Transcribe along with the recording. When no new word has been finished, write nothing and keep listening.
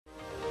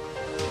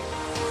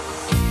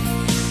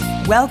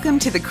Welcome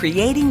to the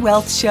Creating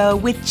Wealth Show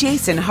with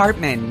Jason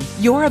Hartman.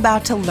 You're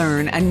about to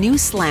learn a new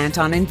slant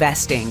on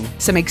investing,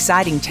 some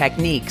exciting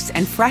techniques,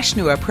 and fresh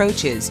new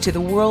approaches to the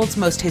world's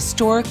most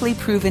historically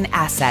proven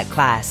asset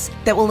class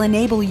that will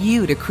enable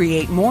you to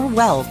create more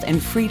wealth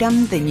and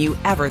freedom than you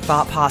ever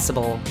thought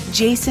possible.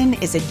 Jason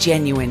is a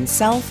genuine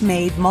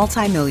self-made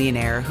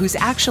multimillionaire who's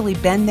actually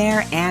been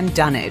there and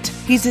done it.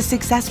 He's a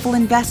successful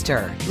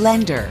investor,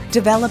 lender,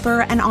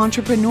 developer, and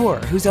entrepreneur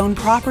who's owned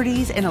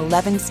properties in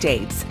 11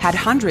 states, had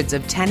hundreds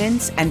of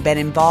tenants, and been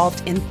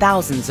involved in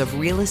thousands of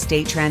real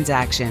estate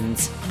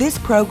transactions. This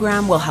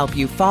program will help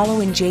you follow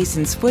in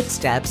Jason's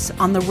footsteps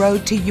on the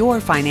road to your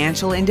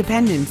financial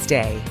independence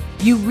day.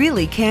 You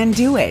really can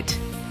do it.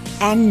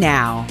 And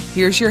now,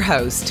 here's your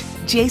host,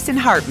 Jason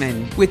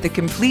Hartman, with the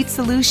complete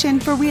solution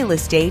for real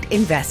estate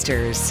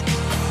investors.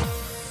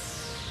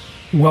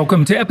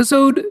 Welcome to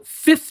episode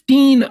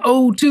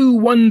 1502,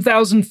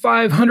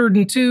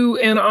 1502,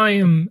 and I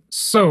am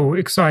so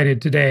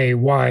excited today.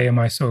 Why am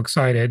I so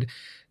excited?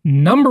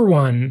 Number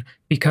one,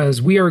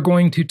 because we are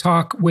going to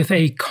talk with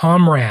a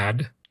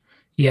comrade.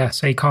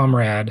 Yes, a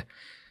comrade.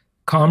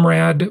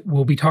 Comrade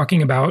will be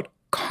talking about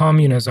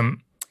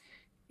communism,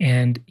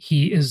 and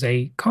he is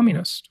a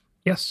communist.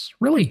 Yes,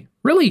 really?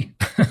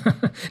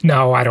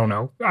 No, I don't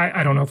know.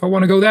 I don't know if I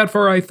want to go that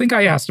far. I think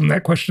I asked him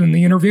that question in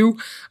the interview,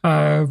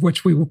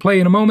 which we will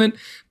play in a moment.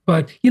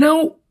 But,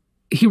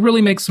 he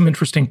really makes some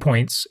interesting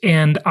points.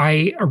 And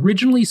I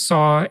originally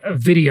saw a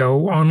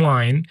video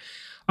online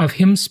of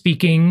him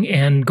speaking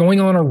and going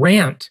on a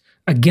rant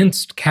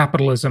against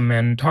capitalism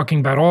and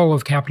talking about all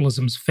of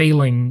capitalism's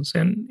failings.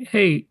 And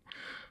hey,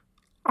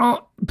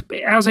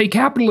 as a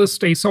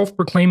capitalist, a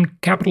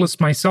self-proclaimed capitalist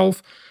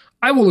myself,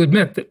 I will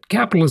admit that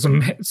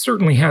capitalism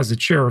certainly has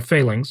its share of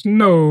failings,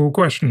 no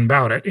question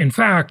about it. In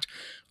fact,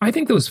 I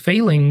think those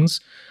failings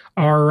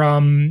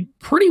are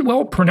pretty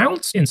well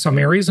pronounced in some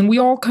areas, and we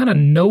all kind of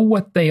know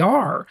what they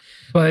are.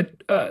 But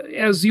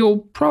as you'll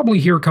probably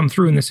hear come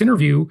through in this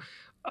interview,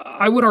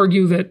 I would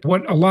argue that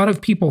what a lot of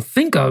people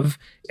think of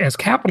as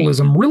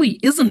capitalism really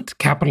isn't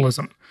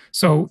capitalism.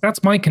 So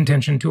that's my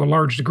contention to a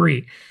large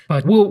degree.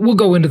 But we'll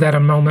go into that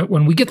in a moment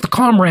when we get the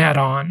comrade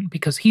on,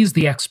 because he's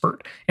the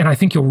expert. And I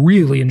think you'll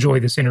really enjoy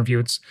this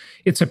interview.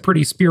 It's a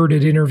pretty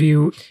spirited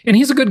interview. And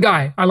he's a good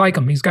guy. I like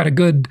him. He's got a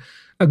good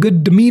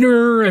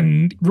demeanor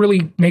and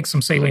really makes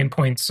some salient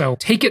points. So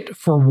take it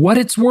for what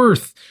it's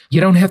worth.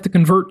 You don't have to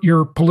convert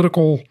your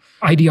political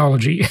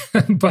ideology,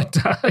 but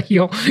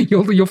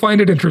you'll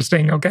find it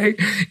interesting, okay?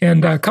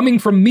 And coming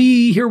from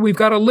me, here we've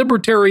got a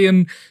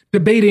libertarian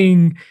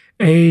debating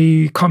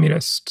a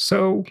communist.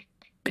 So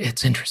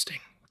it's interesting.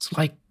 It's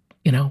like,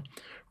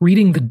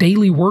 reading the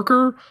Daily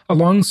Worker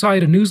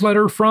alongside a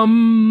newsletter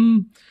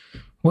from,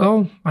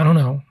 well, I don't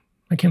know.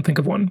 I can't think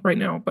of one right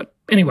now, but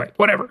anyway,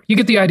 whatever. You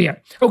get the idea.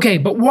 Okay,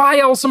 but why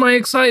else am I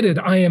excited?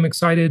 I am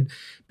excited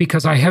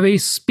because I have a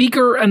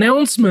speaker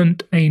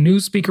announcement, a new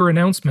speaker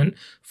announcement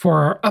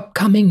for our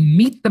upcoming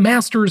Meet the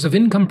Masters of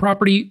Income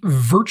Property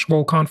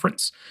virtual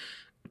conference.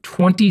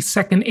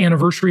 22nd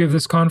anniversary of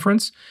this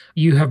conference.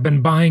 You have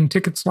been buying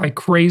tickets like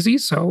crazy,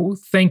 so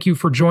thank you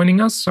for joining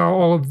us.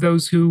 All of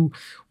those who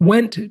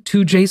went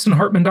to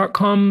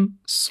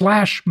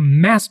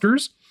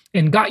jasonhartman.com/masters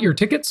and got your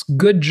tickets,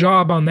 good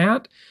job on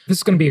that. This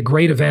is going to be a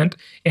great event.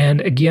 And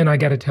again, I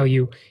got to tell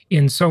you,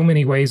 in so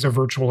many ways, a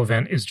virtual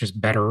event is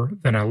just better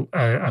than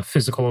a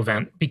physical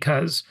event,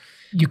 because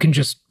you can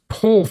just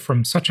pull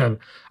from such a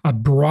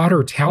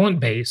broader talent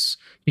base,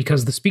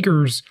 because the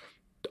speakers,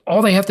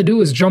 all they have to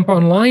do is jump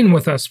online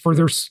with us for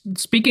their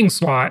speaking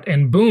slot,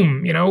 and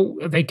boom,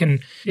 they can.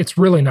 It's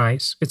really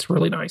nice. It's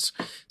really nice.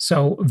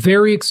 So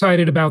very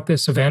excited about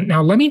this event.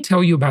 Now, let me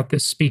tell you about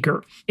this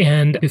speaker.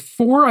 And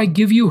before I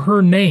give you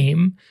her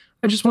name,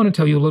 I just want to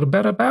tell you a little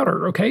bit about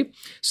her, okay?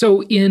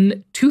 So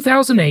in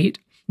 2008,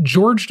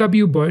 George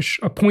W. Bush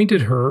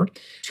appointed her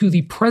to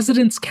the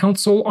President's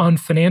Council on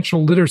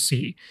Financial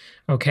Literacy,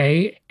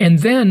 okay? And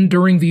then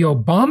during the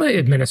Obama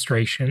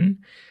administration,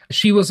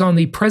 she was on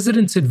the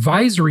President's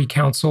Advisory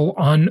Council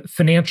on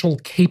Financial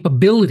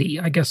Capability.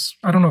 I guess,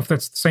 I don't know if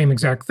that's the same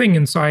exact thing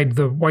inside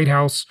the White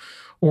House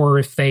or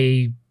if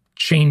they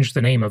changed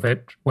the name of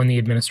it when the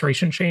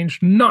administration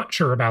changed. Not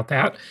sure about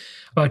that.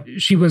 But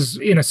she was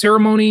in a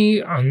ceremony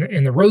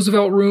in the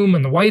Roosevelt Room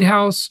in the White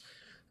House.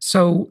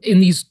 So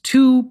in these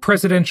two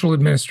presidential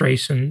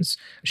administrations,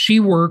 she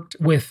worked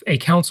with a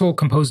council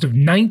composed of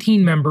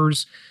 19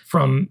 members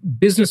from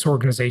business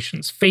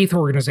organizations, faith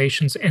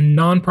organizations, and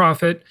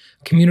nonprofit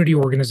community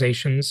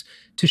organizations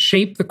to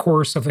shape the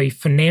course of a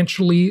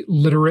financially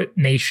literate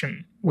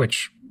nation,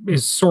 which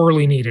is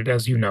sorely needed,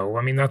 as you know.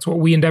 I mean, that's what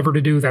we endeavor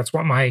to do. That's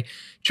what my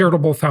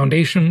charitable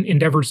foundation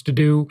endeavors to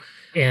do.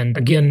 And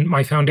again,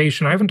 my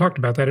foundation, I haven't talked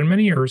about that in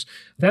many years.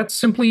 That's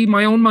simply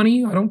my own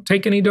money. I don't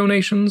take any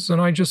donations, and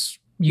I just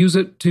use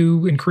it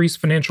to increase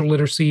financial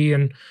literacy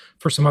and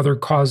for some other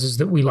causes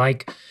that we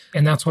like.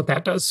 And that's what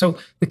that does. So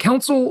the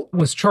council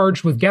was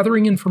charged with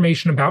gathering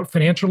information about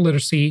financial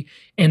literacy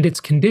and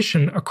its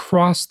condition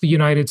across the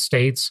United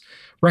States,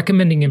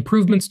 recommending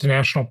improvements to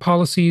national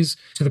policies,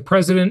 to the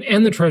president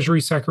and the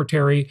Treasury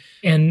Secretary,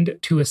 and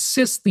to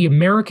assist the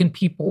American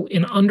people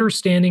in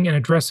understanding and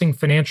addressing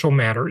financial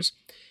matters.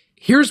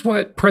 Here's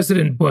what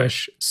President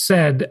Bush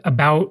said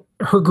about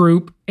her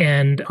group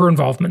and her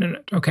involvement in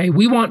it, okay?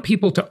 We want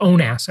people to own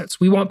assets.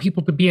 We want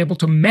people to be able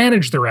to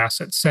manage their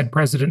assets, said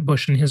President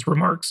Bush in his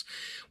remarks.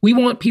 We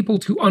want people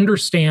to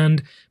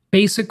understand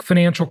basic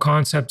financial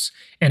concepts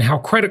and how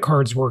credit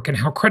cards work and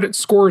how credit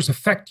scores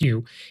affect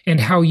you and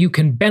how you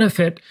can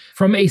benefit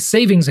from a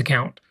savings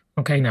account.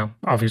 Okay, now,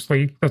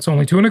 obviously, that's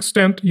only to an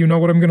extent. You know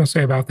what I'm going to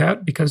say about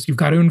that because you've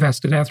got to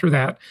invest it after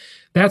that.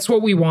 That's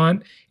what we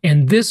want.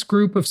 And this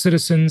group of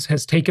citizens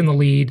has taken the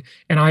lead,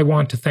 and I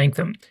want to thank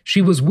them.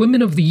 She was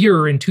Women of the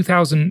Year in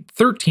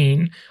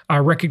 2013,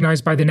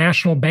 recognized by the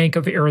National Bank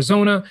of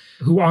Arizona,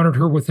 who honored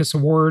her with this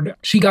award.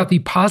 She got the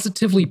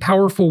Positively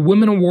Powerful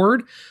Women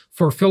Award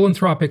for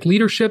philanthropic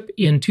leadership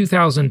in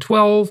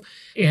 2012,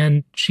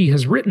 and she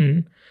has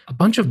written a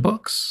bunch of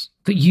books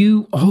that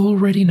you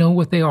already know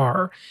what they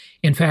are.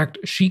 In fact,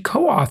 she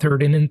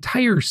co-authored an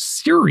entire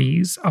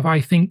series of,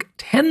 I think,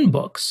 10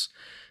 books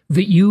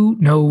that you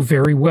know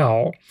very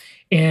well.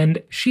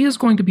 And she is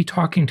going to be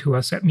talking to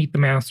us at Meet the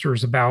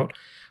Masters about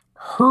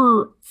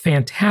her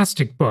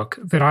fantastic book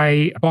that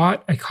I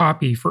bought a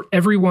copy for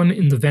everyone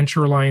in the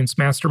Venture Alliance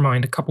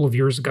Mastermind a couple of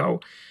years ago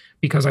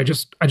because I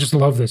just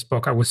love this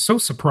book. I was so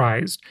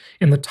surprised.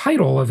 And the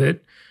title of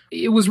it,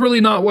 it was really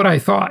not what I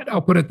thought.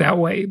 I'll put it that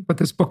way. But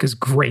this book is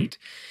great.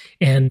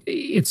 And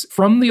it's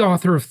from the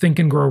author of Think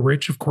and Grow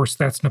Rich. Of course,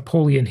 that's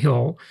Napoleon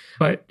Hill.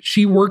 But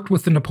she worked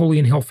with the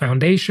Napoleon Hill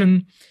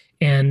Foundation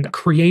and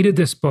created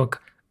this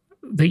book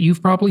that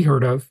you've probably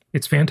heard of.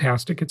 It's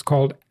fantastic. It's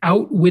called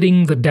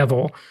Outwitting the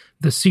Devil,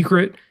 The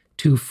Secret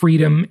to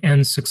Freedom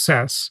and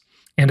Success.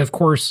 And of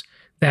course,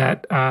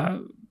 that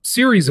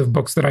series of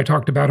books that I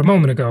talked about a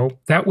moment ago,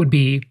 that would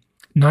be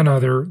none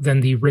other than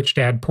the Rich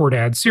Dad, Poor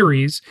Dad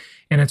series.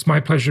 And it's my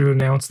pleasure to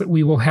announce that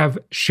we will have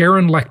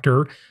Sharon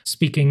Lechter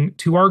speaking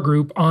to our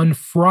group on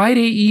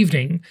Friday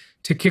evening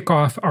to kick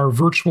off our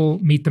virtual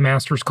Meet the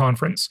Masters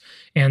conference.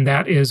 And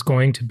that is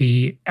going to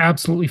be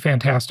absolutely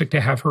fantastic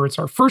to have her. It's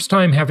our first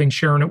time having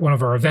Sharon at one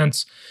of our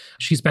events.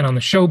 She's been on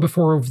the show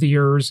before over the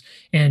years,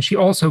 and she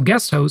also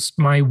guest hosts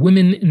my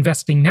Women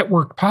Investing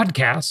Network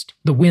podcast,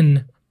 the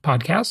WIN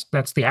podcast.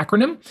 That's the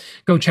acronym.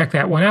 Go check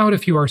that one out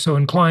if you are so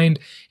inclined.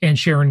 And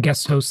Sharon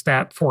guest hosts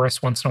that for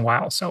us once in a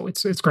while. So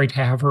it's great to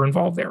have her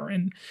involved there.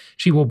 And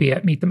she will be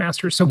at Meet the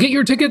Masters. So get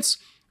your tickets,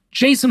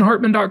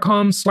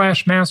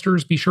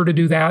 jasonhartman.com/masters. Be sure to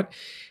do that.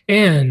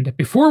 And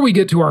before we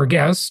get to our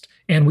guest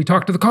and we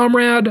talk to the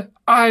comrade,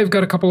 I've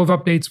got a couple of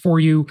updates for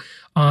you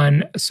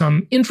on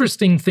some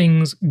interesting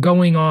things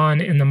going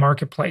on in the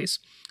marketplace.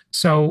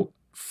 So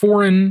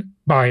foreign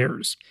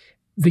buyers.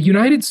 The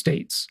United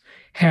States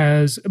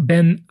has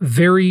been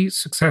very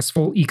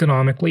successful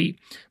economically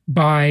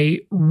by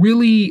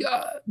really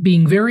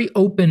being very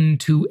open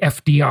to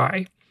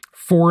FDI,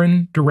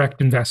 foreign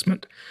direct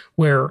investment,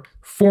 where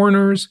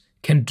foreigners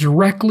can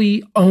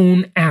directly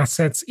own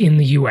assets in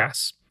the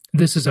U.S.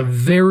 This is a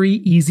very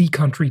easy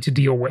country to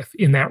deal with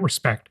in that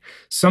respect.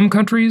 Some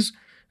countries,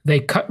 they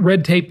cut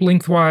red tape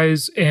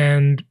lengthwise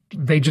and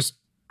they just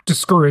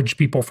discourage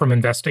people from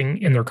investing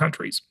in their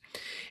countries.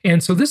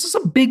 And so this is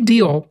a big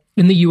deal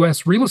in the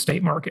U.S. real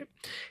estate market.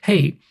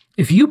 Hey,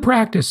 if you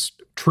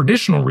practiced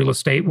traditional real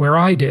estate where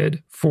I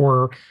did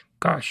for,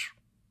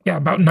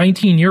 about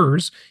 19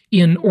 years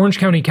in Orange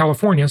County,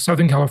 California,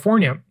 Southern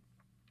California,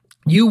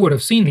 you would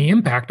have seen the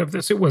impact of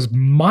this. It was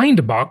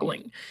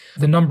mind-boggling.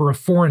 The number of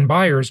foreign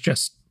buyers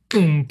just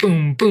boom,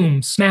 boom,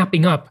 boom,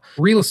 snapping up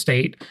real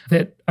estate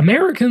that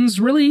Americans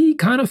really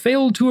kind of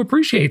failed to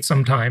appreciate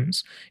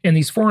sometimes. And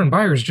these foreign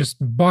buyers just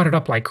bought it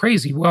up like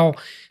crazy. Well,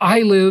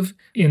 I live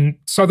in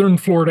Southern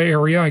Florida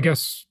area, I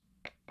guess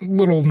a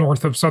little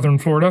north of Southern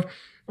Florida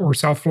or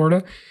South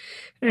Florida.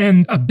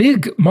 And a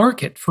big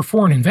market for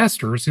foreign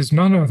investors is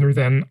none other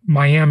than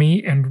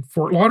Miami and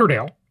Fort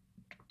Lauderdale.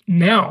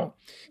 Now,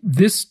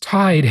 this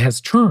tide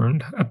has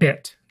turned a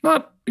bit.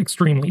 Not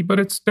extremely, but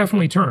it's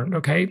definitely turned,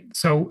 okay?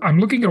 So I'm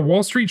looking at a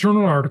Wall Street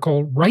Journal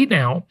article right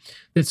now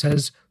that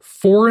says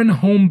foreign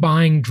home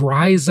buying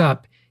dries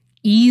up,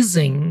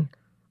 easing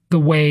the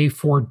way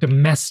for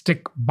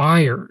domestic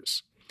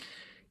buyers.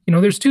 You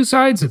know, there's two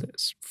sides of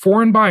this.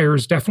 Foreign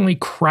buyers definitely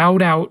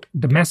crowd out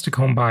domestic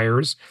home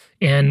buyers.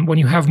 And when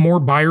you have more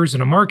buyers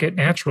in a market,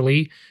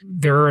 naturally,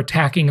 they're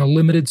attacking a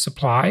limited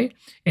supply.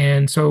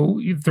 And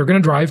so they're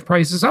going to drive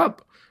prices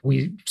up.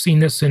 We've seen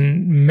this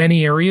in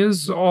many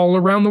areas all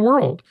around the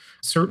world,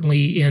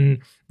 certainly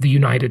in the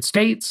United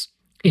States,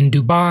 in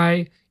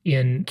Dubai,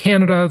 in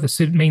Canada,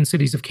 the main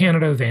cities of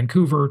Canada,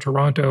 Vancouver,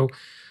 Toronto,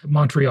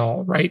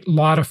 Montreal, right? A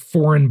lot of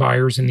foreign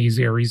buyers in these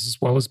areas,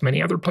 as well as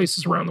many other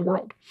places around the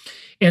world.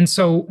 And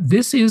so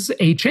this is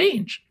a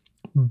change.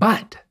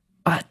 But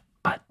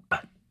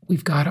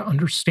we've got to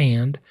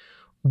understand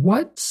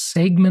what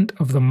segment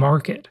of the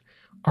market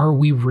are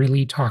we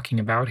really talking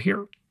about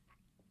here?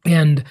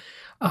 And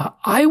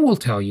I will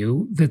tell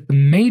you that the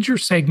major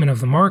segment of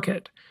the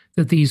market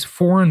that these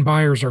foreign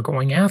buyers are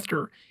going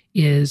after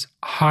is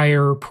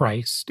higher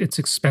priced. It's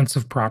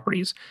expensive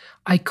properties.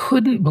 I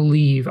couldn't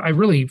believe,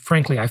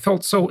 frankly, I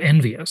felt so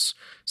envious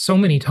so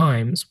many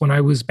times when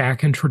I was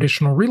back in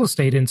traditional real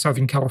estate in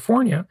Southern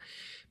California,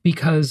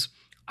 because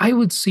I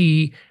would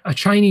see a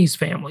Chinese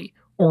family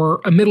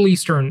or a Middle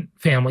Eastern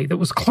family that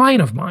was a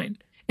client of mine,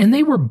 and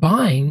they were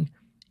buying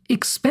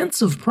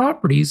expensive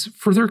properties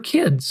for their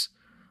kids.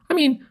 I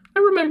mean, I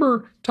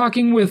remember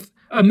talking with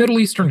a Middle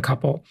Eastern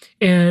couple,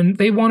 and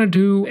they wanted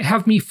to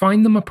have me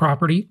find them a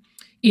property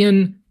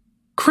in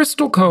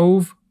Crystal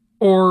Cove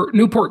or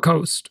Newport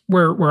Coast,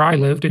 where I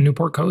lived in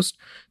Newport Coast,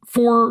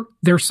 for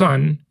their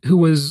son who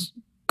was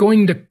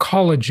going to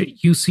college at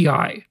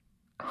UCI.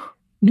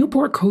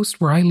 Newport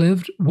Coast, where I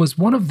lived, was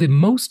one of the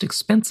most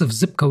expensive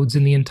zip codes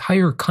in the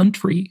entire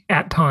country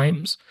at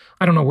times.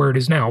 I don't know where it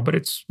is now, but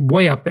it's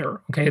way up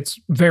there, okay? It's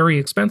very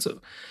expensive.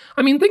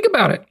 I mean, think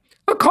about it.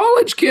 A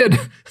college kid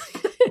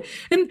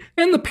and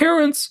the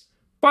parents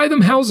buy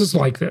them houses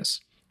like this.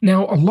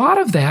 Now, a lot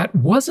of that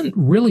wasn't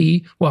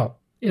really, well,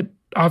 it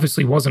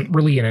obviously wasn't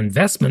really an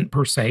investment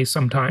per se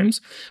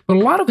sometimes, but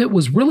a lot of it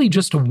was really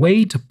just a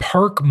way to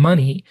park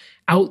money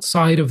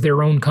outside of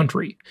their own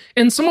country.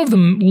 And some of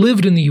them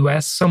lived in the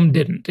US, some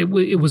didn't. It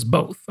was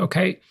both,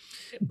 okay?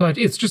 But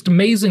it's just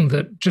amazing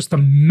that just the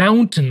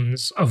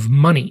mountains of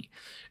money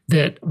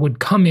that would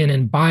come in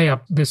and buy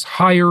up this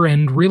higher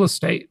end real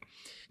estate.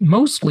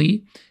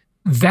 Mostly,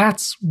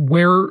 that's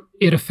where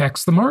it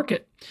affects the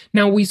market.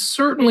 Now, we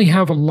certainly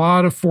have a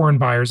lot of foreign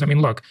buyers. I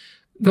mean, look,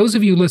 those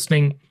of you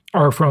listening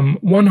are from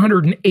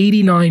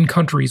 189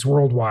 countries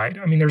worldwide.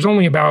 I mean, there's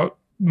only about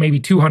maybe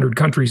 200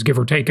 countries, give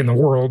or take, in the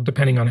world,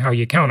 depending on how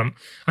you count them.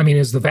 I mean,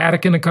 is the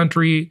Vatican a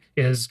country?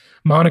 Is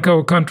Monaco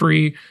a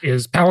country?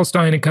 Is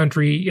Palestine a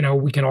country? You know,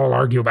 we can all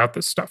argue about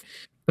this stuff.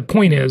 The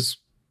point is,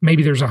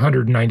 maybe there's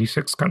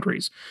 196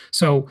 countries.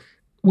 So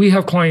we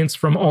have clients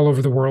from all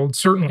over the world,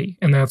 certainly,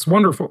 and that's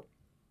wonderful.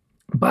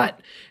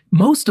 But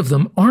most of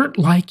them aren't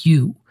like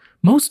you.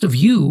 Most of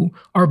you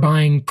are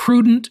buying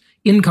prudent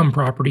income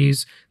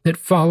properties that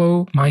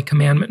follow my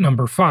commandment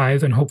number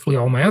 5 and hopefully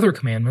all my other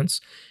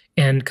commandments.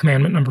 And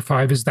commandment number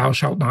 5 is thou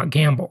shalt not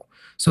gamble.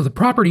 So the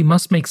property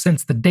must make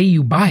sense the day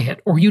you buy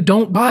it or you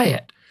don't buy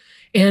it.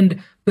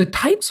 And the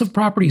types of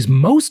properties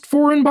most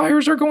foreign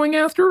buyers are going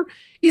after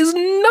is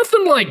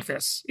nothing like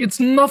this. It's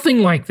nothing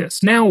like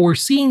this. Now we're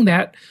seeing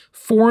that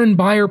foreign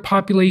buyer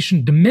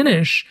population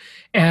diminish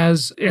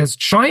as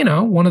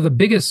China, one of the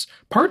biggest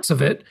parts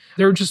of it,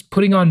 they're just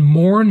putting on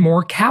more and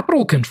more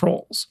capital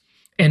controls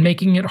and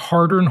making it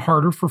harder and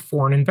harder for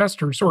foreign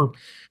investors, or,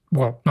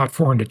 well, not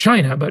foreign to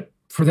China, but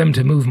for them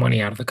to move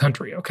money out of the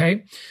country,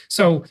 okay?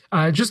 So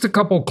just a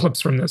couple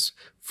clips from this.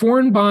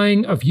 Foreign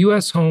buying of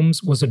U.S.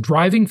 homes was a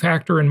driving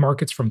factor in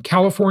markets from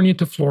California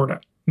to Florida,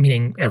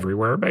 meaning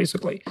everywhere,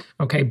 basically,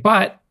 okay?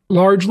 But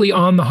largely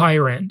on the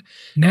higher end.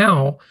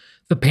 Now,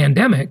 the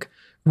pandemic,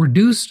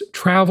 reduced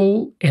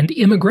travel and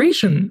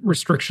immigration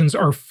restrictions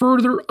are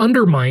further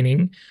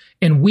undermining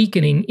and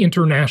weakening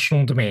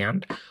international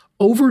demand.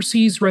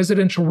 Overseas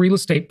residential real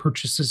estate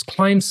purchases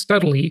climbed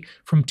steadily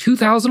from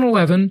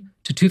 2011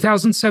 to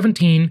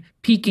 2017,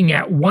 peaking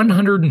at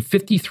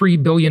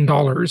 $153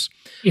 billion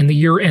in the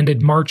year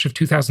ended March of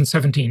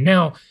 2017.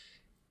 Now,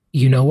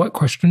 you know what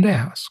question to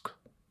ask.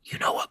 You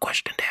know what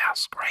question to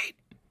ask, right?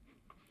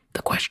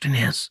 The question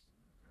is,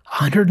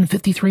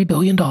 $153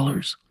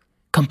 billion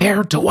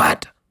compared to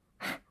what?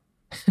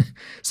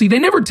 See, they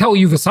never tell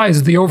you the size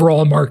of the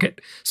overall market,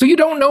 so you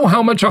don't know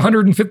how much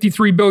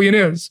 $153 billion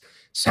is.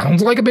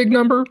 Sounds like a big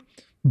number,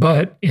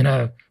 but in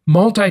a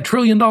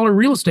multi-trillion-dollar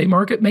real estate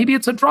market, maybe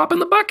it's a drop in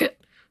the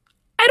bucket.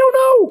 I don't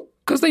know,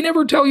 because they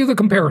never tell you the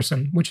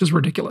comparison, which is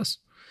ridiculous.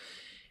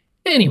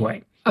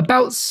 Anyway,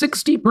 about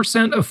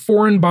 60% of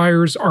foreign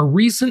buyers are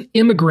recent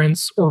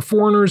immigrants or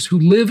foreigners who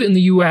live in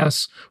the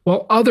U.S.,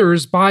 while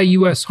others buy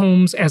U.S.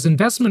 homes as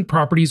investment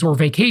properties or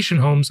vacation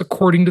homes,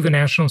 according to the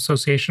National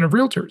Association of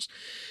Realtors.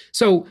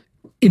 So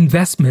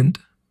investment,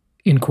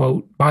 in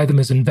quote, buy them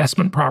as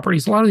investment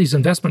properties. A lot of these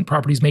investment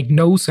properties make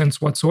no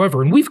sense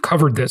whatsoever. And we've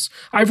covered this.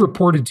 I've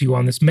reported to you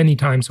on this many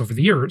times over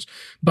the years.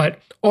 But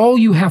all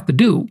you have to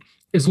do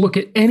is look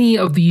at any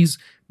of these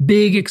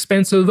big,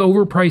 expensive,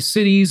 overpriced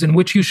cities in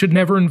which you should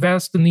never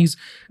invest in these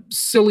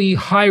silly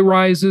high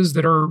rises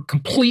that are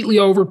completely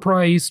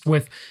overpriced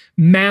with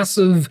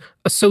massive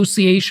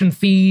association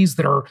fees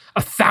that are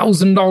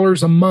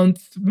 $1,000 a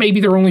month.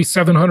 Maybe they're only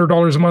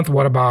 $700 a month.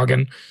 What a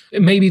bargain.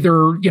 Maybe they're,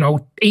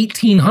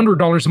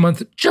 $1,800 a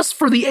month just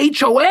for the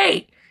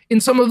HOA in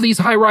some of these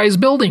high-rise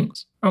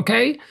buildings,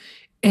 okay?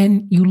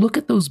 And you look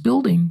at those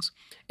buildings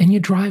and you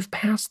drive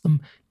past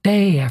them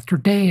day after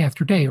day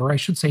after day, or I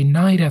should say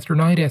night after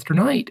night after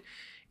night,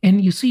 and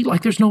you see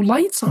like there's no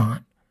lights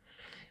on.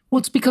 Well,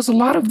 it's because a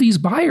lot of these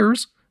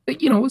buyers,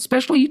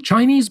 especially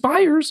Chinese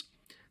buyers,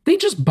 they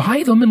just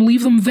buy them and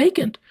leave them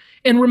vacant.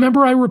 And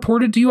remember, I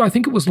reported to you, I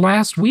think it was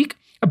last week,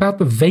 about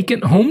the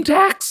vacant home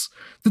tax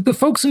that the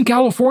folks in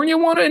California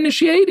want to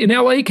initiate in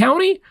LA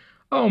County?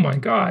 Oh my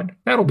God,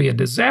 that'll be a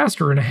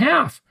disaster and a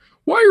half.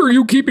 Why are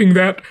you keeping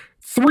that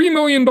 $3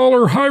 million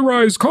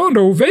high-rise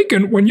condo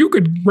vacant when you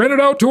could rent it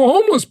out to a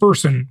homeless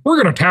person?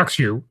 We're going to tax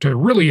you to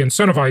really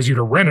incentivize you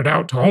to rent it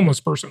out to a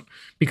homeless person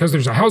because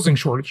there's a housing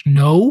shortage.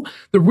 No,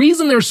 the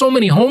reason there's so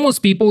many homeless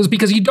people is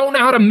because you don't know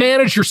how to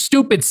manage your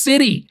stupid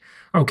city,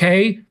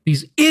 okay?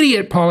 These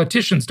idiot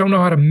politicians don't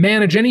know how to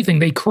manage anything.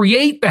 They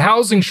create the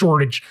housing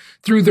shortage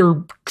through their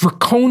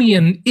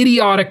draconian,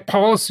 idiotic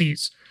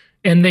policies,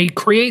 and they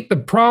create the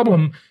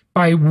problem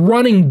by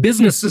running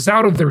businesses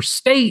out of their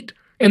state.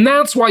 And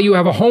that's why you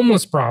have a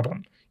homeless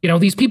problem. You know,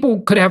 these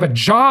people could have a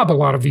job, a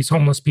lot of these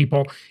homeless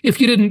people, if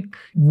you didn't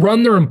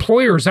run their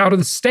employers out of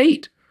the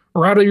state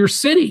or out of your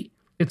city.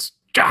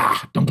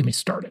 Don't get me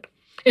started.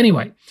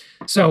 Anyway,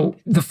 so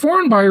the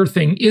foreign buyer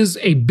thing is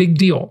a big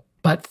deal,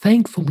 but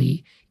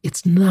thankfully,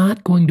 it's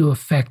not going to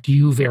affect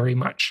you very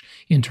much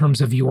in terms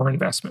of your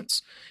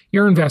investments.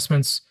 Your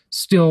investments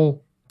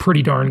still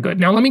pretty darn good.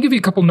 Now, let me give you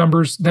a couple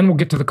numbers, then we'll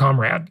get to the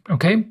comrade,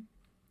 okay?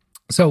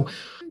 So,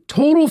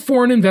 total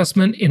foreign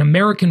investment in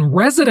American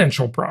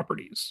residential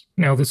properties.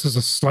 Now, this is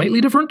a slightly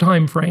different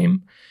time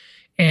frame,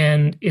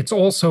 and it's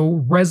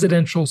also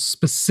residential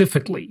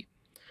specifically.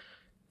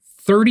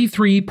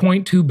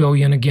 $33.2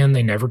 billion. Again,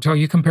 they never tell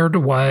you compared to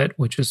what,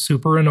 which is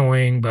super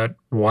annoying, but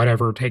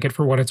whatever, take it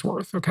for what it's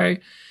worth, okay?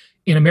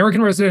 In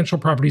American residential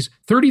properties,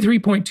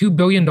 $33.2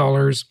 billion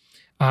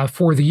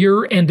for the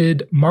year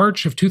ended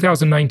March of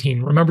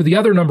 2019. Remember, the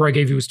other number I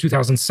gave you was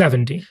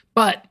 2017.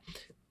 But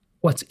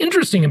what's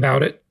interesting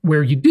about it,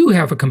 where you do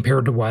have a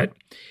compared to what,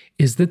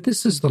 is that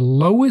this is the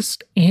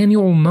lowest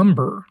annual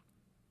number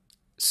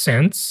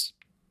since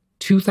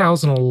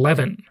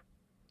 2011.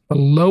 The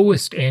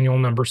lowest annual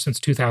number since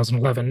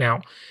 2011.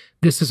 Now,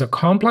 this is a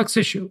complex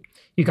issue.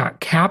 You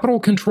got capital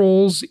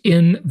controls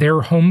in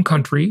their home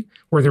country,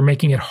 where they're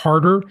making it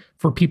harder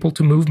for people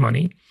to move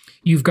money.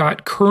 You've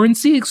got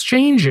currency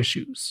exchange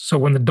issues. So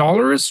when the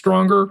dollar is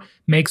stronger,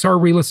 makes our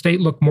real estate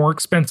look more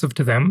expensive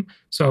to them.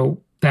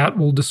 So that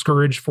will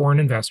discourage foreign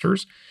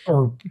investors,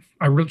 or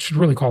should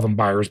really call them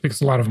buyers,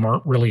 because a lot of them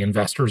aren't really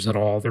investors at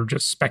all. They're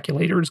just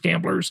speculators,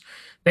 gamblers.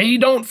 They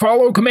don't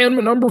follow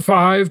commandment number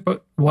 5,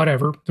 but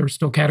whatever. They're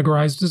still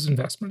categorized as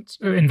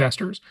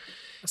investors.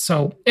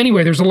 So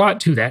anyway, there's a lot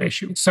to that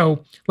issue.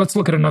 So let's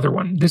look at another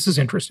one. This is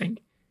interesting.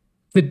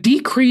 The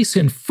decrease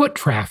in foot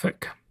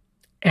traffic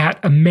at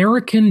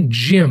American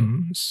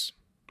gyms.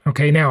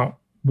 Okay, now,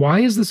 why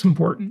is this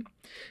important?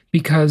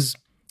 Because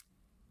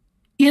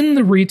in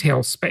the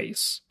retail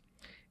space,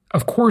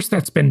 of course,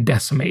 that's been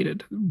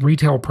decimated.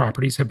 Retail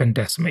properties have been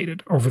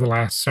decimated over the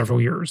last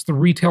several years. The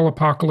retail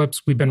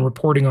apocalypse, we've been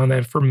reporting on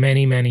that for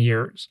many, many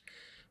years.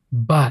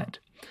 But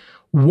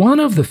one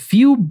of the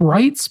few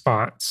bright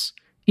spots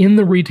in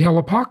the retail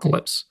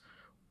apocalypse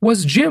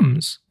was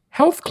gyms,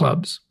 health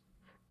clubs.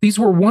 These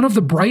were one of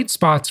the bright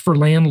spots for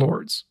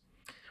landlords.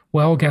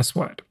 Well, guess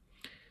what?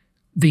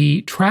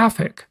 The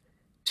traffic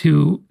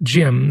to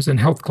gyms and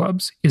health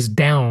clubs is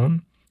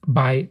down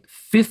by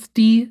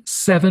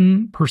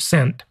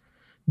 57%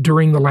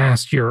 during the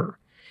last year.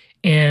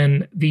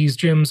 And these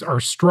gyms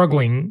are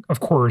struggling, of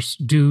course,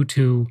 due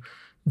to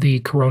the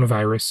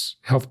coronavirus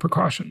health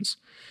precautions.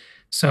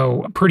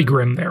 So pretty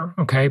grim there,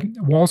 okay?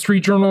 Wall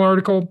Street Journal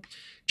article,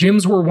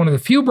 gyms were one of the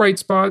few bright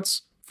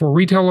spots for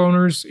retail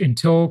owners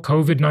until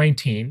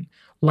COVID-19.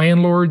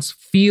 Landlords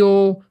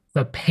feel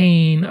the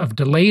pain of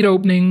delayed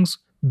openings,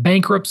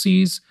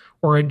 bankruptcies,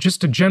 or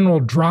just a general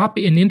drop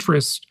in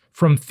interest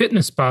from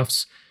fitness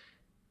buffs.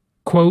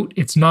 Quote,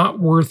 "It's not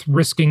worth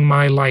risking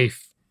my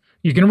life."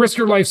 You're going to risk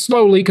your life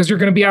slowly because you're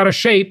going to be out of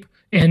shape,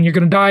 and you're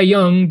going to die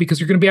young because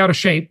you're going to be out of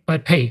shape.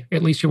 But hey,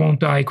 at least you won't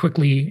die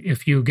quickly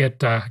if you get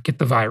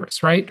the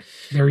virus, right?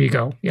 There you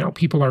go. You know,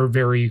 people are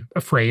very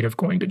afraid of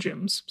going to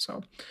gyms.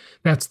 So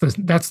that's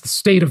the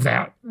state of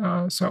that.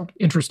 So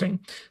interesting.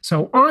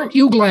 So aren't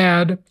you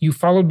glad you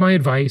followed my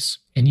advice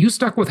and you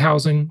stuck with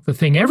housing, the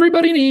thing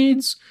everybody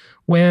needs,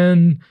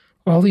 when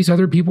all these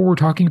other people were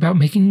talking about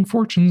making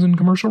fortunes in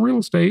commercial real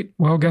estate?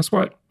 Well, guess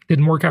what?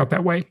 Didn't work out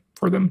that way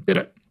for them, did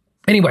it?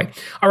 Anyway,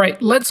 all right,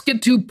 let's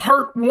get to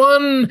part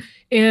 1,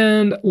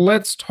 and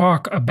let's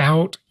talk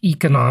about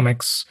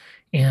economics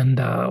and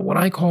what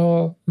I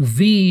call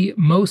the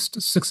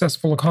most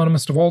successful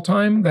economist of all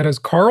time. That is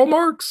Karl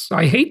Marx.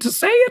 I hate to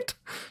say it,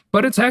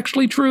 but it's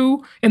actually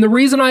true. And the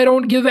reason I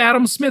don't give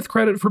Adam Smith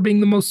credit for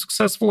being the most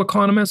successful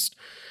economist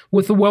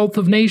with the Wealth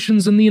of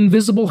Nations and the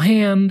Invisible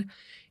Hand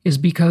is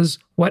because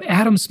what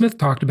Adam Smith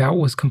talked about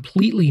was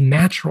completely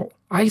natural.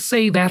 I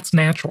say that's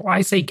natural.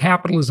 I say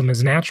capitalism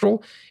is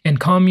natural and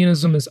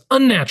communism is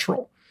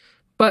unnatural.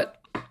 But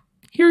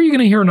here you're going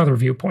to hear another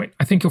viewpoint.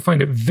 I think you'll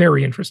find it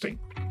very interesting.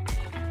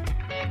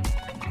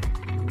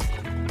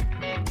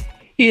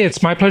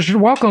 It's my pleasure to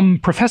welcome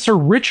Professor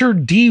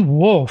Richard D.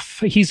 Wolff.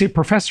 He's a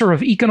professor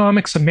of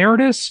economics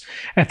emeritus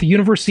at the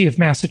University of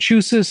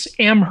Massachusetts,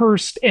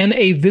 Amherst, and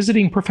a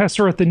visiting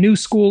professor at the New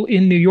School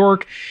in New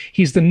York.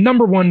 He's the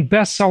 #1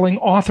 best-selling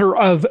author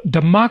of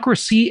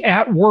Democracy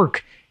at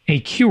Work, A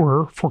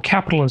Cure for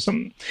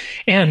Capitalism.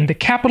 And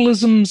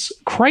Capitalism's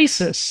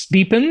Crisis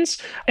Deepens,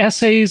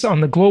 Essays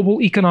on the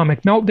Global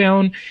Economic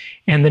Meltdown,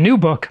 and the new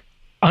book,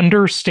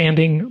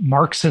 Understanding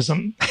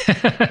Marxism.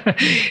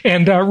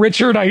 And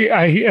Richard,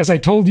 I as I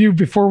told you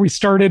before we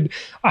started,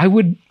 I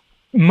would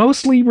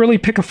mostly really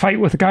pick a fight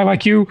with a guy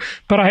like you,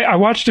 but I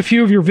watched a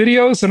few of your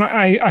videos and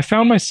I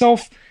found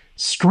myself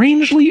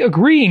strangely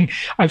agreeing.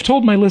 I've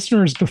told my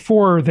listeners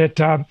before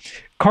that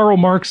Karl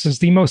Marx is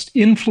the most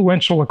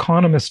influential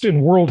economist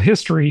in world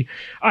history.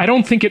 I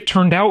don't think it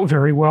turned out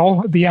very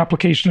well, the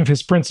application of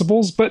his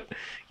principles, but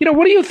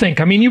what do you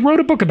think? I mean, you wrote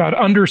a book about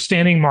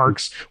understanding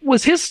Marx.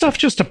 Was his stuff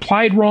just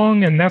applied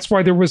wrong and that's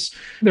why there was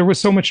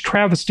so much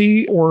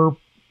travesty, or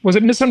was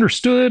it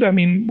misunderstood? I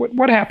mean,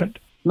 what happened?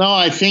 No,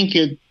 I think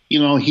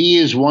he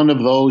is one of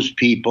those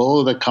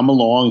people that come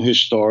along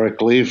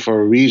historically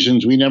for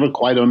reasons we never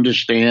quite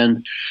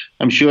understand.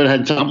 I'm sure it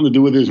had something to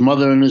do with his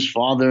mother and his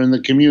father and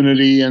the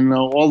community and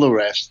all the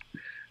rest,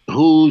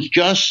 who's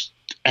just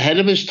ahead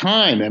of his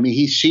time. I mean,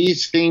 he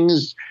sees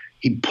things,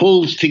 he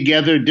pulls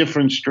together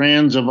different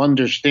strands of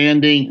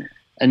understanding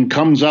and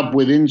comes up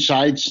with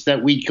insights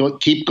that we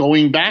keep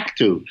going back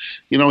to.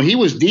 He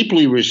was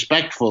deeply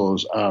respectful,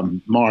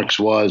 Marx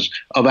was,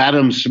 of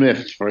Adam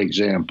Smith, for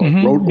example.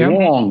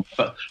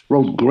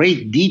 Wrote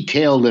great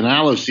detailed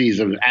analyses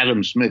of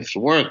Adam Smith's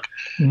work.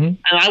 And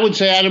I would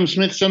say Adam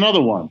Smith's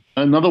another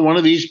one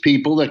of these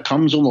people that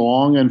comes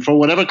along and for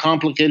whatever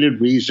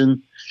complicated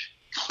reason,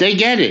 they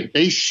get it.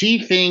 They see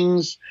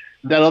things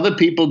that other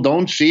people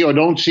don't see or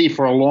don't see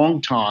for a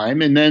long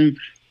time. And then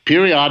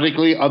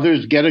periodically,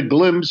 others get a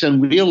glimpse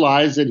and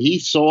realize that he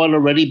saw it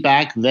already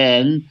back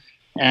then.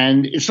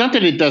 And it's not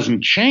that it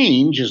doesn't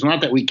change. It's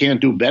not that we can't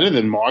do better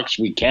than Marx.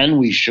 We can,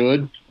 we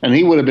should. And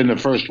he would have been the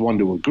first one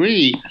to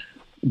agree.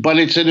 But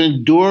it's an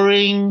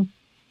enduring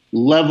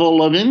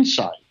level of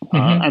insight.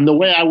 And the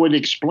way I would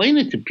explain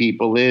it to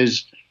people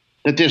is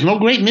that there's no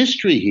great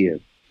mystery here.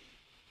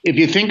 If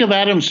you think of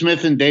Adam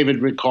Smith and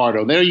David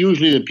Ricardo, they're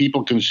usually the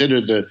people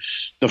considered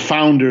the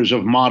founders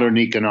of modern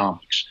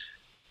economics.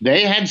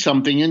 They had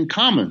something in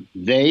common.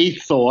 They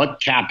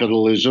thought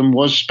capitalism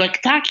was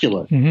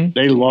spectacular.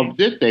 They loved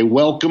it. They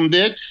welcomed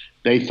it.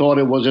 They thought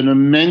it was an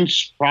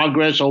immense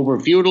progress over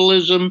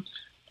feudalism.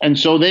 And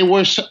so they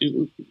were,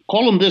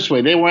 call them this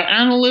way, they were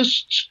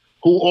analysts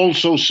who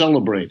also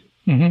celebrated.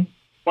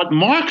 What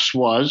Marx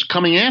was,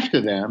 coming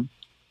after them,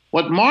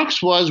 what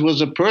Marx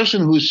was a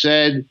person who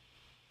said,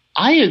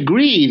 I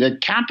agree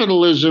that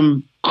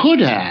capitalism could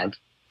have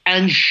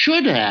and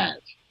should have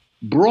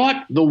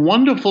brought the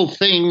wonderful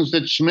things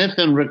that Smith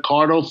and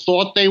Ricardo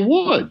thought they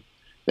would.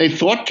 They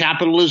thought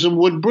capitalism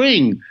would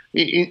bring,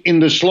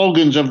 in the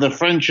slogans of the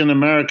French and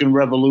American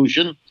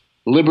Revolution,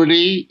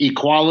 liberty,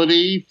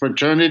 equality,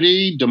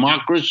 fraternity,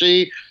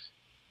 democracy.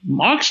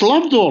 Marx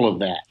loved all of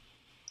that.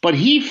 But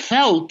he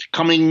felt,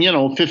 coming,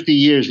 50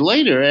 years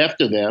later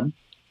after them,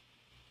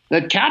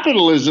 that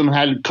capitalism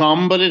had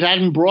come, but it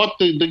hadn't brought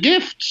the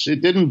gifts.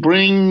 It didn't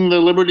bring the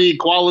liberty,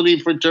 equality,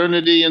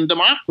 fraternity, and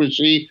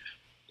democracy.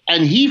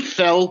 And he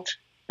felt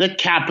that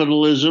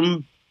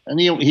capitalism, and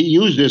he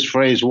used this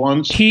phrase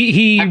once.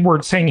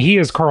 We're saying he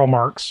is Karl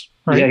Marx,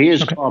 right? Yeah, he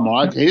is Karl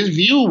Marx. His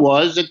view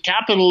was that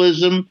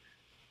capitalism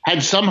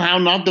had somehow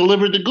not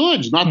delivered the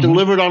goods, not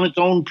delivered on its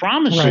own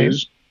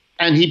promises.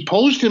 Right. And he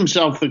posed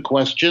himself the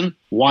question,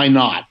 why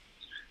not?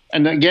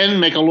 And again,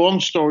 make a long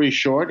story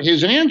short,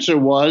 his answer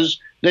was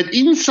that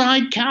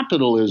inside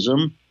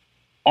capitalism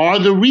are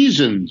the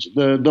reasons,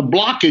 the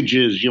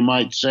blockages, you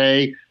might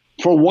say,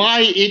 for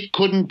why it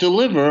couldn't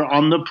deliver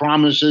on the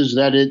promises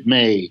that it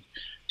made.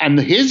 And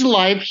his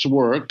life's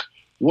work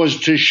was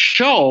to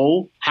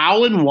show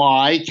how and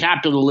why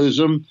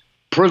capitalism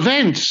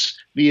prevents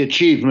the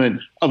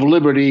achievement of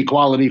liberty,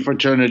 equality,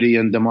 fraternity,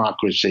 and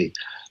democracy.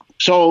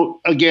 So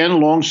again,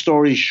 long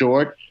story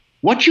short,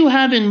 what you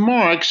have in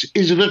Marx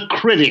is the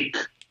critic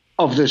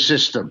of the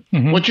system.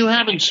 What you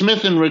have in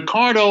Smith and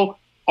Ricardo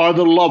are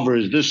the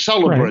lovers, the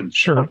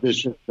celebrants of the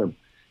system.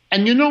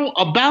 And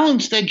a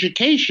balanced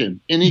education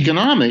in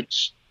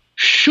economics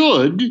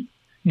should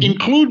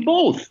include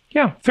both.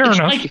 Yeah, fair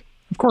enough.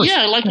 Of course.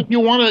 Yeah, like if you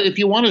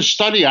want to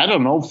study, I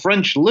don't know,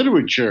 French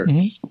literature,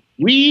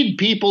 read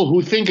people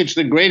who think it's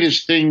the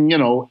greatest thing,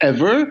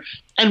 ever,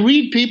 and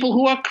read people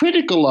who are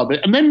critical of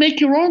it, and then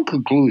make your own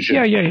conclusion.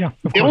 Yeah.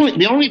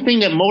 The only thing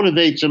that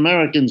motivates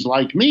Americans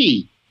like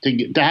me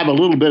to have a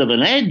little bit of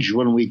an edge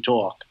when we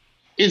talk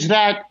is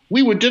that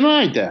we were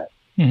denied that.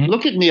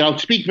 Look at me. I'll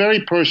speak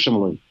very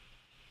personally.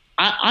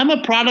 I'm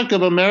a product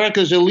of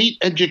America's elite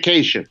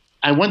education.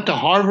 I went to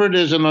Harvard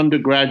as an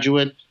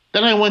undergraduate.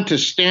 Then I went to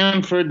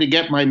Stanford to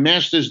get my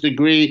master's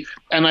degree,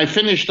 and I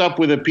finished up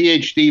with a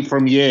PhD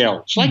from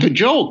Yale. It's like a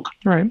joke,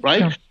 right?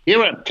 Yeah.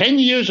 Here are 10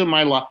 years of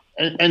my life.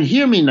 And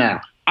hear me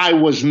now. I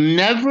was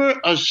never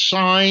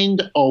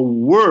assigned a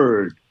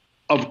word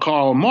of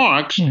Karl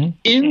Marx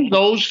in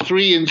those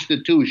three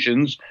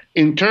institutions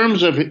in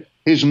terms of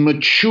his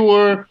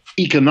mature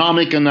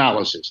economic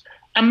analysis.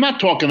 I'm not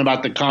talking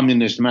about the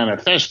Communist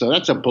Manifesto.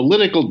 That's a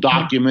political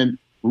document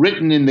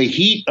written in the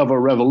heat of a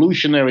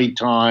revolutionary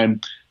time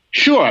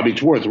Sure, I mean,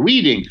 it's worth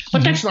reading,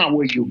 but that's not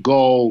where you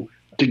go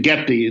to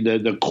get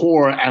the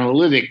core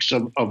analytics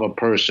of a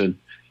person.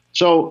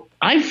 So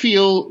I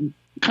feel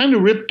kind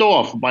of ripped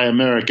off by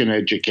American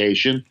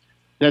education,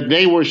 that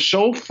they were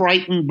so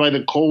frightened by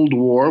the Cold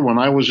War when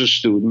I was a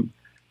student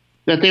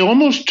that they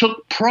almost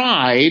took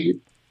pride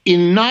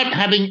in not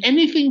having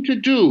anything to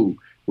do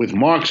with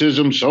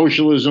Marxism,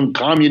 socialism,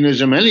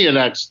 communism, any of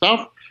that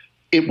stuff.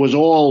 It was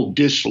all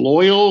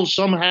disloyal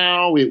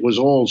somehow. It was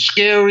all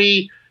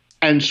scary.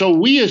 And so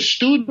we as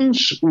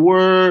students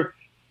were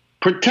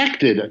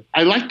protected.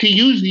 I like to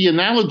use the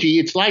analogy.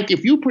 It's like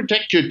if you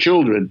protect your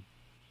children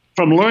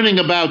from learning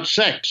about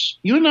sex,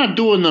 you're not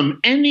doing them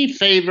any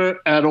favor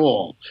at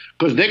all,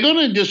 because they're going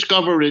to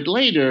discover it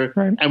later.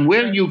 Right. And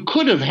where you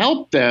could have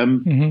helped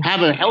them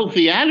have a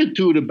healthy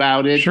attitude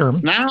about it,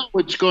 now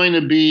it's going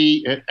to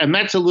be, and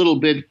that's a little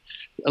bit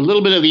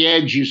of the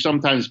edge you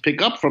sometimes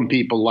pick up from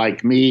people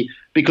like me,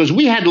 because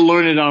we had to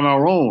learn it on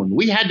our own.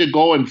 We had to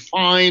go and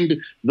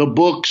find the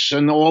books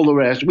and all the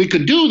rest. We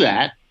could do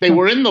that. They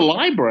were in the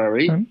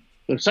library.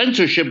 The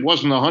censorship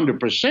wasn't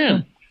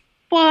 100%.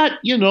 But,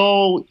 you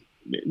know,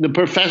 the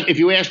professor, if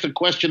you asked a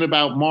question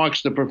about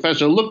Marx, the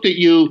professor looked at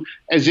you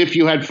as if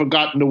you had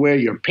forgotten to wear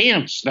your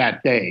pants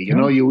that day. You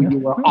know, you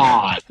were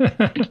odd.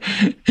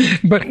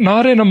 But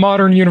not in a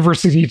modern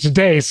university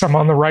today, some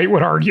on the right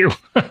would argue.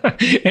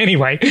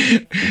 Anyway.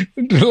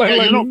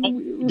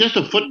 Just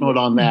a footnote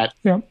on that.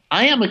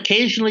 I am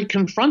occasionally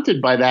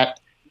confronted by that.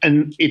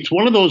 And it's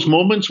one of those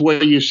moments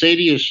where you say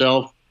to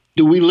yourself,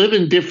 do we live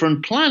in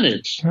different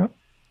planets?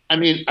 I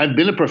mean, I've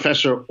been a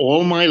professor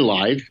all my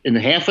life in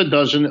half a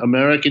dozen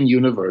American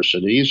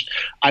universities.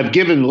 I've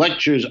given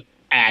lectures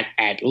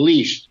at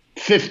least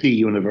 50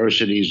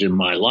 universities in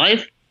my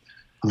life.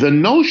 The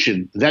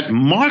notion that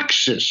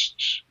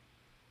Marxists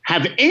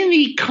have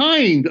any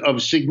kind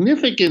of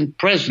significant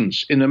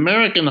presence in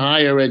American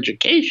higher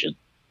education,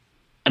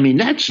 I mean,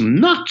 that's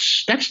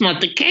nuts. That's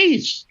not the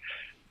case.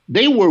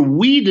 They were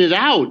weeded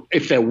out,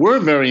 if there were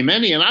very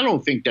many, and I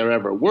don't think there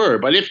ever were,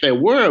 but if there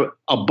were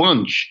a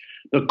bunch,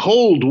 the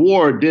Cold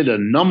War did a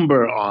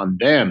number on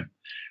them.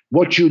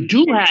 What you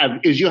do have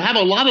is you have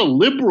a lot of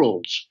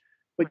liberals,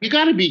 but you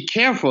got to be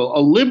careful. A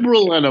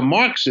liberal and a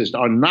Marxist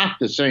are not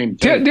the same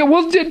thing.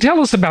 Well, tell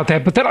us about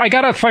that. But I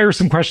got to fire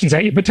some questions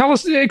at you. But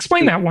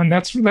explain that one.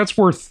 That's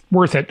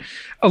worth it.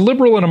 A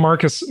liberal and a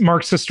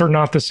Marxist are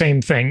not the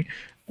same thing.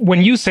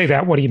 When you say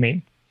that, what do you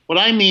mean? What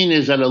I mean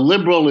is that a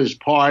liberal is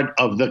part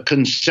of the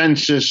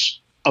consensus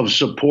of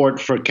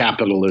support for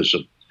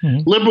capitalism.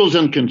 Liberals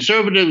and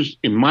conservatives,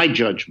 in my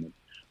judgment,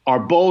 are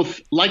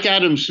both, like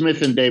Adam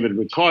Smith and David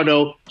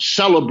Ricardo,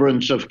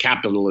 celebrants of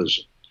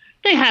capitalism.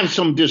 They have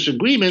some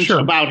disagreements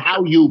about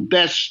how you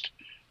best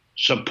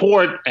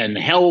support and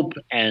help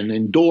and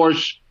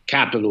endorse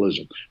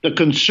capitalism. The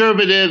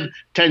conservative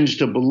tends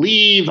to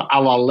believe,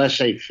 a la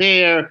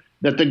laissez-faire,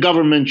 that the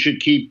government should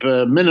keep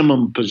a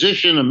minimum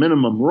position, a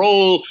minimum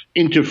role,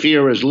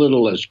 interfere as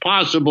little as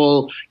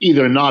possible,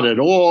 either not at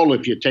all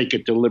if you take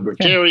it to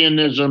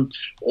libertarianism,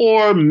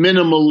 or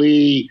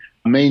minimally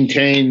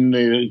maintain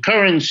the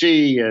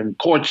currency and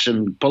courts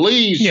and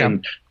police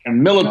and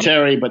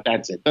military, but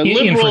that's it. The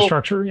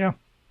infrastructure,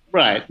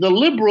 Right. The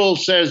liberal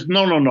says,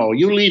 no.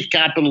 You leave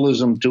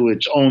capitalism to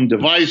its own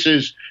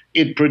devices.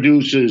 It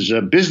produces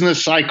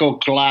business cycle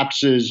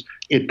collapses.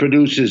 It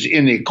produces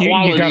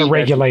inequality. You got to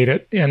regulate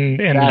it and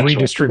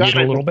redistribute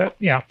it a little bit.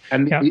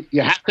 And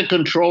you have to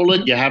control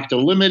it. You have to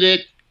limit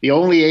it. The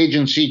only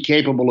agency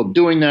capable of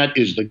doing that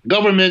is the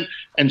government.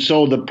 And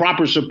so the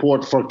proper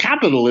support for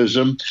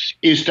capitalism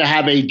is to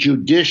have a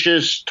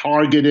judicious,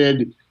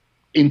 targeted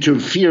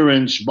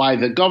interference by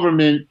the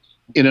government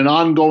in an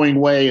ongoing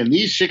way, in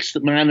these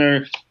sixth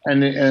manner,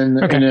 and in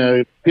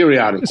a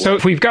periodic way. So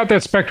if we've got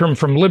that spectrum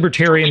from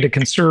libertarian to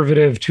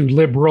conservative to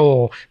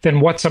liberal,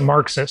 then what's a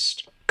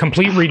Marxist?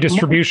 Complete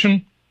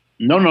redistribution?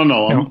 No,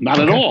 not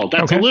at all.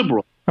 That's a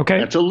liberal. Okay.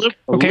 That's a liberal.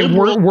 Okay,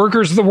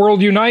 workers of the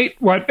world unite?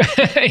 What?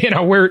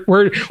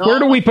 Where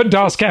do we put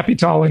Das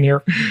Kapital in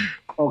here?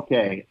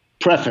 Okay.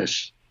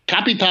 Preface.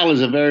 Kapital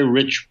is a very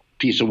rich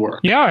piece of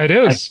work. Yeah, it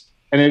is.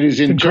 And it is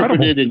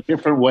interpreted in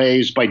different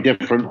ways by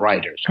different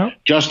writers.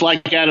 Just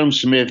like Adam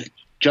Smith,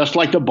 just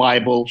like the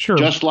Bible,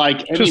 just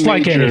like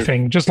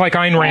anything, just like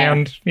Ayn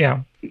Rand.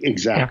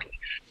 Exactly.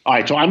 All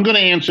right, so I'm going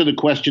to answer the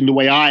question the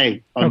way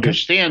I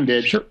understand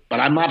it, but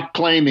I'm not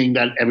claiming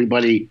that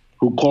everybody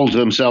who calls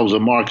themselves a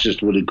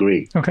Marxist would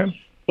agree. Okay.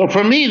 So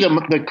for me,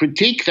 the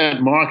critique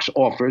that Marx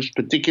offers,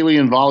 particularly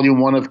in Volume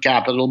 1 of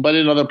Capital, but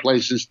in other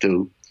places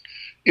too,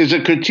 is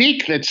a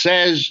critique that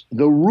says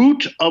the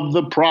root of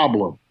the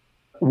problem,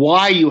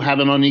 why you have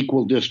an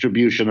unequal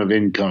distribution of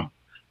income,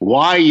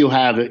 why you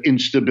have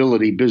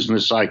instability,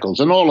 business cycles,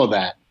 and all of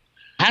that,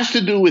 has to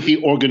do with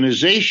the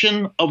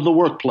organization of the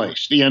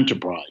workplace, the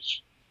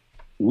enterprise.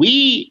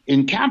 We,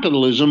 in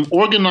capitalism,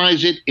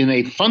 organize it in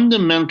a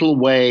fundamental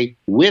way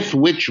with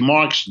which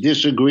Marx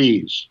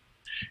disagrees.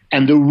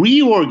 And the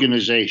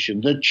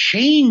reorganization, the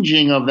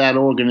changing of that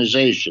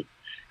organization,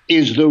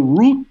 is the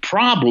root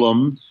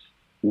problem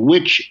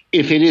which,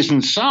 if it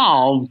isn't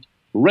solved,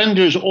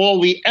 renders all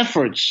the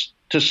efforts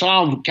to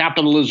solve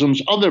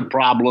capitalism's other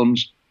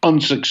problems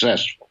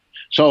unsuccessful.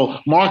 So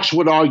Marx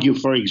would argue,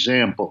 for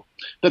example,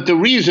 that the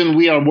reason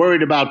we are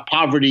worried about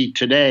poverty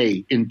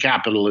today in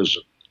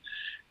capitalism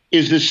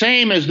is the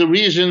same as the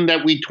reason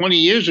that we 20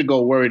 years ago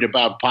worried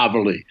about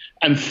poverty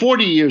and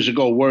 40 years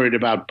ago worried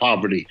about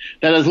poverty.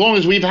 That as long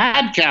as we've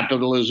had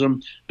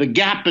capitalism, the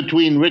gap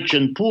between rich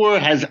and poor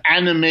has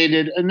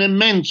animated an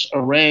immense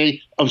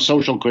array of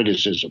social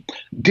criticism.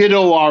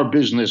 Ditto our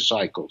business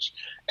cycles.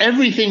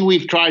 Everything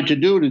we've tried to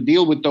do to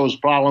deal with those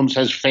problems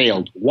has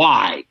failed.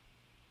 Why?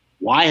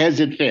 Why has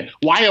it failed?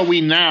 Why are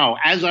we now,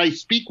 as I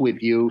speak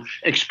with you,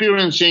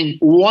 experiencing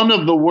one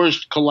of the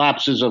worst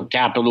collapses of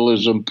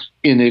capitalism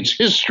in its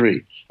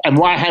history? And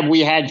why have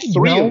we had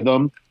three of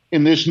them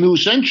in this new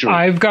century?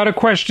 I've got a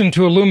question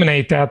to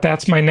illuminate that.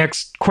 That's my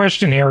next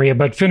question area,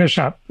 but finish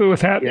up with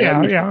that.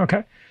 Yeah,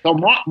 okay. So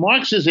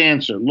Marx's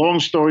answer,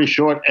 long story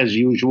short, as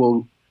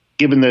usual,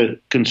 given the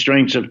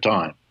constraints of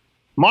time.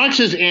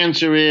 Marx's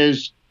answer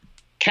is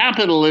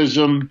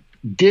capitalism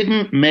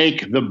didn't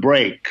make the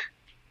break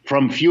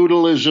from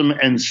feudalism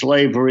and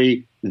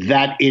slavery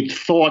that it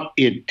thought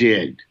it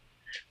did.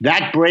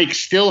 That break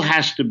still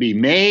has to be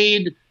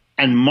made,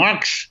 and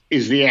Marx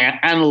is the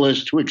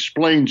analyst who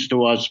explains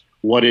to us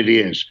what it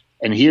is.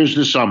 And here's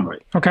the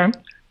summary. Okay.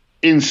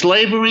 In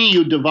slavery,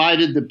 you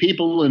divided the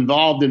people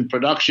involved in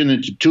production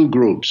into two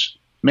groups,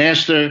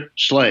 master,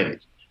 slave.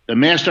 The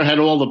master had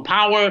all the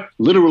power,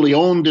 literally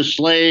owned the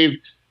slave,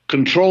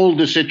 controlled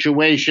the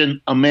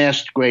situation,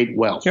 amassed great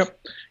wealth. Yep.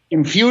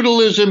 In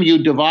feudalism, you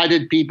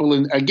divided people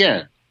in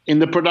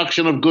the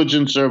production of goods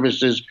and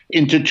services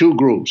into two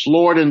groups,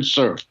 lord and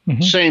serf.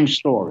 Mm-hmm. Same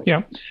story.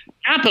 Yeah.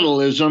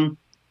 Capitalism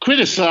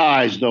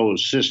criticized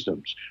those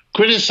systems,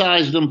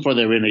 criticized them for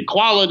their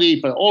inequality,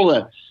 for all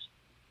that.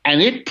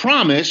 And it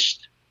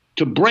promised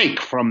to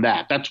break from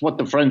that. That's what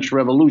the French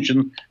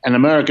Revolution and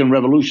American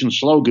Revolution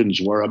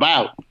slogans were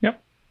about. Yep.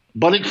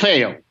 But it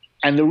failed.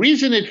 And the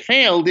reason it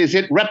failed is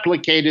it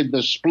replicated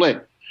the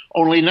split.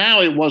 Only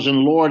now it wasn't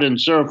lord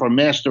and serf or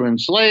master and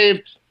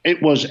slave.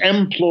 It was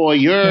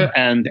employer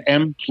and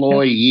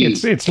employee.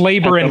 It's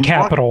labor and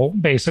capital,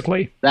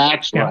 basically.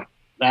 That's right.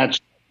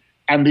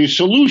 And the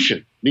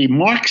solution, the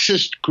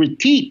Marxist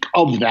critique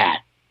of that,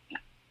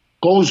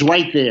 goes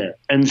right there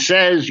and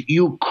says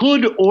you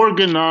could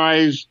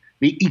organize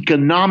the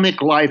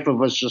economic life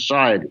of a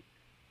society,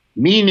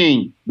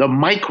 meaning the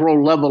micro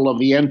level of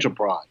the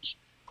enterprise,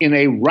 in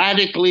a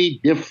radically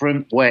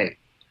different way.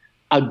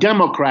 A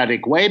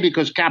democratic way,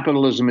 because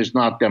capitalism is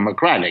not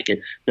democratic.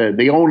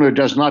 The owner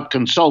does not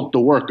consult the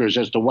workers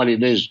as to what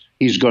it is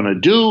he's going to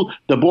do.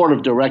 The board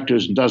of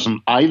directors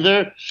doesn't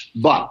either.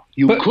 But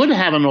you could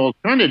have an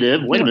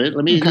alternative. Wait a minute,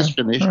 let me just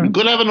finish. Right. You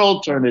could have an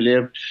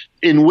alternative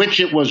in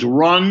which it was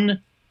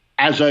run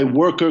as a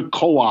worker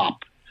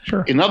co-op.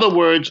 Sure. In other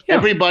words,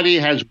 everybody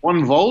has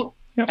one vote,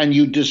 and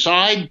you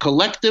decide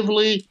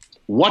collectively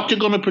what you're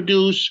going to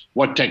produce,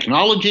 what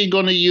technology you're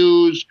going to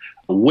use,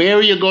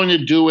 where you're going to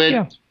do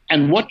it,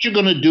 and what you're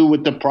going to do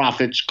with the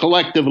profits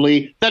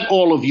collectively that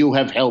all of you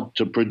have helped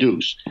to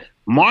produce.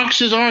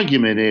 Marx's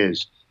argument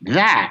is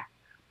that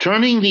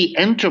turning the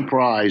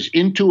enterprise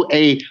into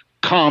a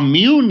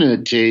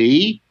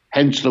community,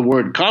 hence the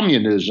word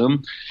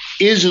communism,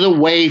 is the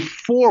way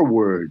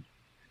forward.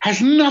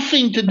 Has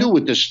nothing to do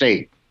with the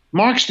state.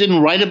 Marx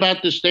didn't write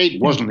about the state,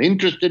 wasn't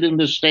interested in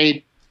the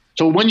state.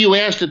 So when you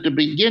asked at the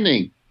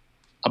beginning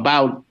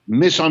about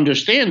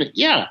misunderstanding,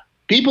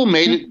 people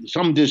made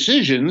some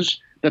decisions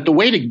that the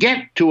way to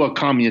get to a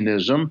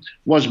communism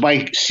was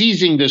by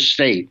seizing the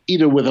state,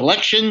 either with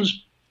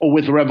elections or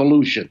with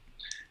revolution.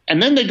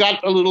 And then they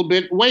got a little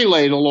bit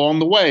waylaid along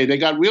the way. They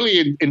got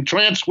really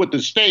entranced with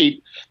the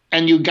state,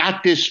 and you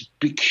got this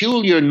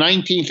peculiar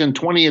 19th and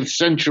 20th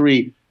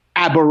century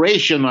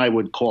aberration, I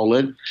would call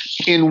it,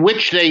 in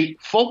which they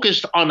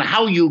focused on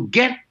how you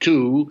get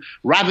to,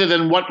 rather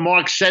than what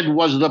Marx said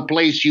was the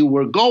place you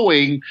were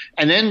going,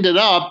 and ended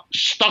up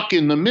stuck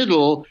in the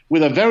middle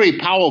with a very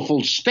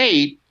powerful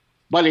state,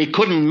 but they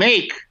couldn't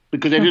make,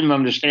 because they didn't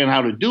understand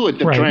how to do it,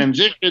 the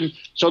transition.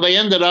 So they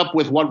ended up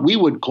with what we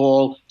would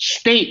call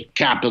state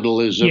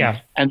capitalism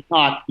and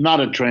not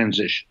a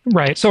transition.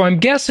 Right. So I'm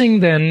guessing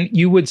then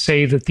you would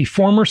say that the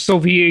former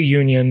Soviet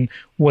Union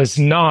was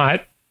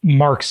not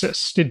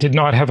Marxist. It did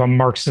not have a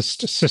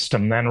Marxist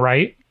system then,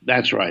 right?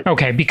 That's right.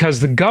 Okay, because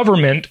the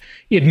government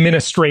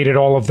administrated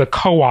all of the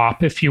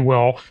co-op, if you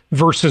will,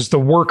 versus the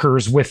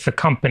workers with the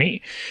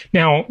company.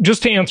 Now,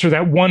 just to answer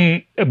that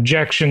one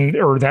objection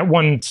or that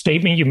one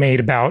statement you made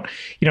about,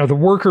 the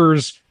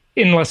workers,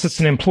 unless it's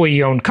an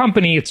employee-owned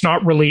company, it's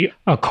not really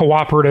a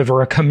cooperative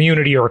or a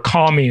community or a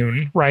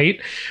commune,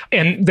 right?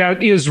 And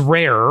that is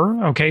rare,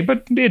 okay,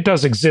 but it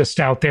does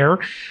exist out there.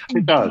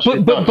 It does.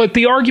 But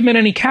the argument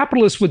any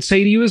capitalist would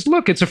say to you is,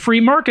 look, it's a free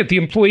market. The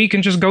employee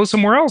can just go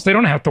somewhere else. They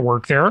don't have to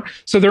work there.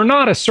 So they're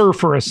not a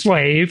serf or a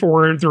slave,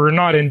 or they're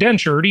not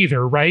indentured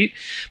either, right?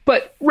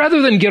 But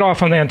rather than get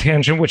off on that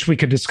tangent, which we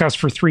could discuss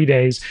for 3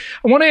 days,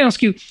 I want to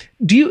ask you,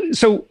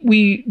 so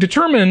we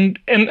determined,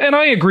 and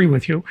I agree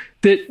with you,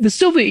 that the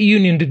Soviet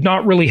Union did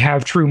not really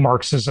have true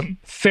Marxism.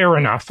 Fair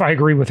enough. I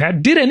agree with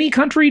that. Did any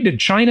country, did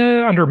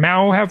China under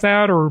Mao have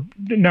that, or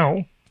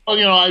no?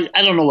 Well,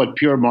 I don't know what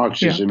pure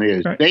Marxism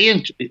is.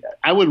 Right.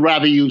 I would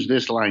rather use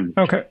this language.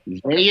 Okay.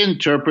 They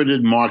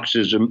interpreted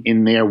Marxism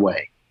in their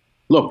way.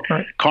 Look,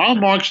 right. Karl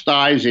Marx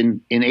dies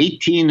in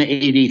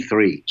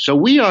 1883. So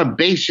we are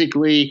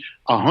basically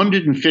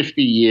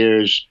 150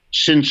 years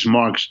since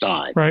Marx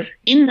died. Right.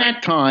 In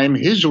that time,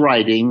 his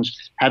writings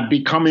have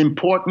become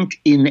important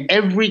in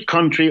every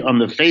country on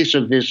the face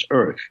of this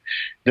earth.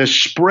 The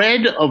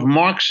spread of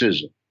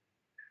Marxism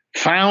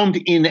found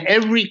in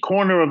every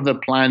corner of the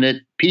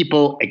planet,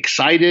 people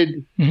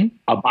excited,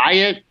 buy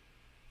it,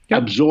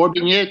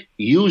 absorbing it,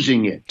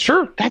 using it.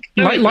 Sure.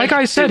 Like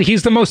I said,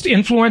 he's the most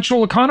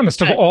influential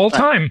economist of all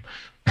time.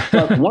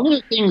 But one of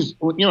the things,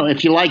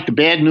 if you like the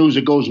bad news,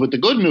 it goes with the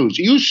good news.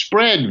 You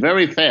spread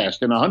very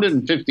fast in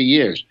 150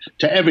 years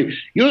to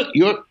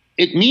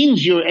it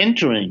means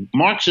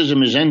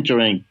Marxism is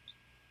entering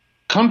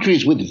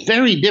countries with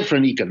very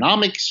different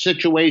economic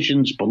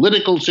situations,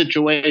 political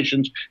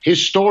situations,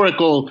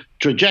 historical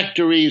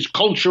trajectories,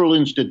 cultural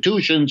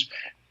institutions.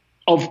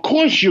 Of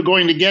course, you're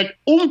going to get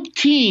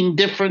umpteen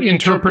different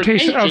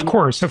interpretations. Of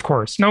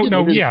course. No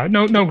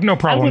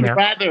problem there.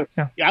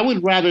 I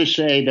would rather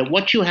say that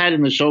what you had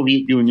in the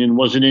Soviet Union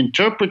was an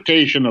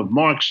interpretation of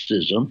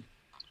Marxism,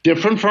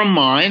 different from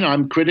mine.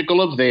 I'm critical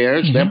of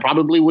theirs. They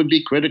probably would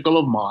be critical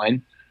of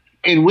mine,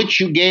 in which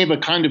you gave a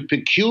kind of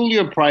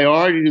peculiar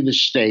priority to the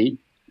state,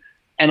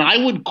 and I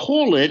would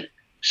call it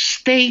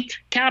state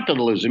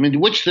capitalism, in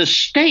which the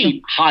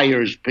state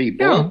hires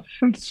people,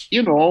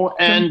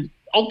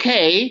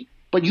 okay,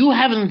 but you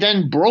haven't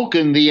then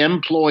broken the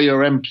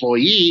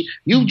employer-employee.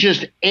 You've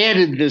just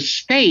added the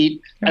state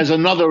as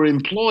another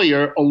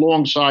employer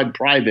alongside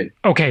private.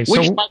 Okay,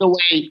 which, by the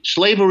way,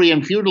 slavery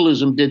and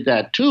feudalism did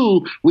that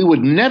too. We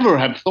would never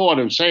have thought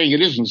of saying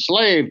it isn't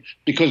slave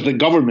because the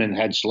government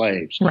had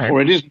slaves, or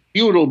it isn't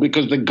feudal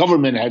because the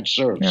government had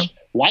serfs. Yeah.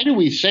 Why do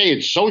we say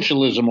it's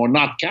socialism or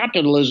not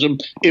capitalism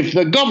if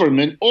the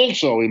government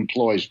also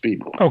employs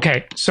people?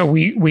 Okay, so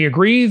we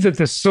agree that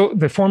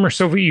the former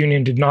Soviet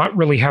Union did not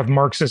really have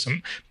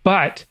Marxism.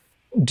 But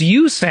do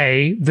you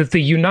say that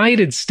the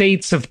United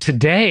States of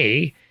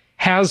today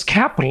has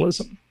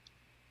capitalism?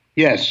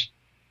 Yes.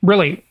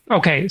 Really?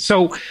 Okay,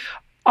 so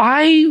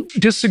I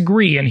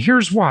disagree, and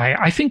here's why.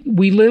 I think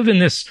we live in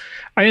this,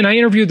 and I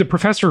interviewed the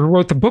professor who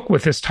wrote the book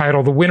with this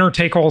title, The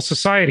Winner-Take-All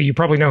Society. You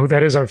probably know who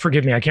that is.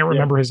 Forgive me, I can't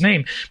remember his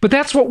name. But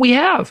that's what we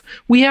have.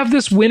 We have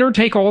this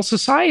winner-take-all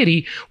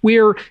society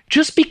where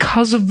just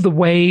because of the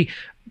way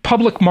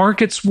public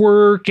markets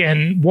work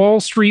and Wall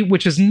Street,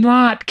 which is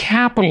not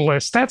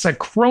capitalist, that's a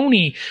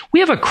crony. We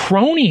have a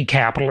crony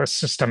capitalist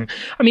system.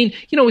 I mean,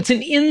 it's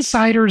an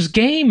insider's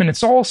game, and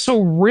it's all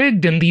so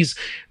rigged, and these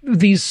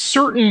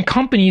certain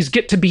companies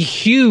get to be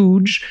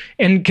huge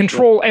and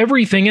control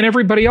everything, and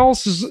everybody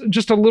else is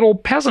just a little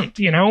peasant.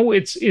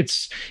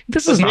 This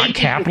is not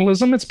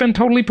capitalism. It's been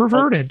totally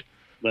perverted.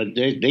 But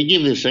they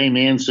give the same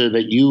answer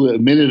that you a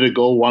minute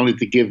ago wanted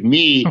to give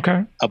me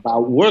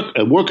about work.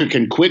 A worker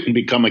can quit and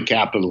become a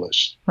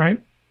capitalist. Right.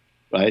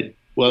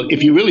 Well,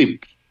 if you really...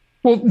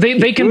 Well,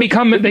 they can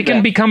become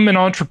an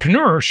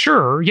entrepreneur.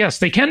 Sure. Yes,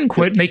 they can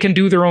quit and they can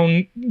do their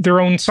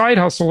own side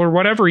hustle or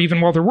whatever, even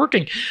while they're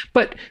working.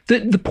 But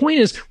the point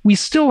is, we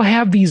still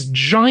have these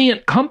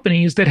giant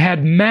companies that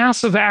had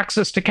massive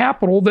access to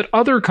capital that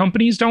other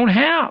companies don't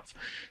have.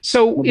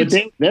 So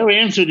their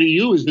answer to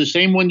you is the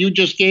same one you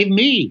just gave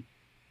me.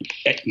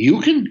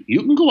 You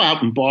can go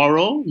out and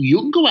borrow. You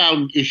can go out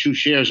and issue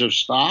shares of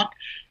stock.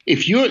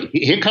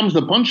 Here comes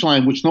the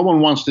punchline, which no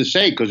one wants to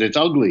say because it's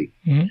ugly.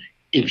 Mm-hmm.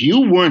 If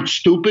you weren't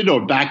stupid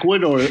or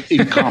backward or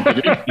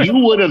incompetent, you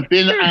would have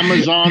been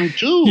Amazon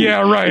too.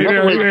 Yeah,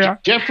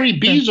 right. Jeffrey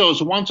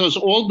Bezos wants us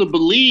all to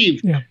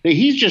believe that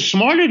he's just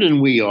smarter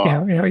than we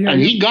are. And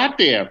he got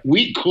there.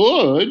 We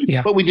could,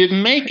 but we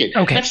didn't make it.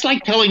 Okay. That's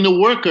like telling the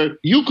worker,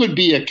 you could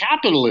be a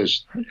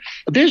capitalist.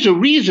 There's a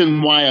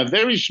reason why a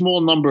very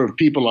small number of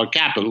people are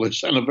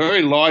capitalists and a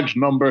very large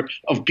number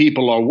of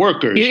people are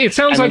workers. It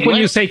sounds like when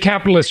you say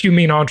capitalist, you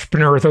mean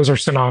entrepreneur. Those are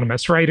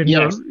synonymous, right? In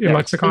your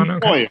lexicon?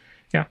 Employer.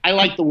 Yeah. I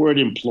like the word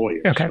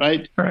employers,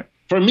 right? All right?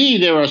 For me,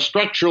 there are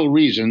structural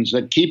reasons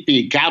that keep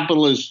the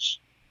capitalists,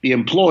 the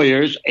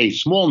employers, a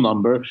small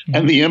number,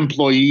 and the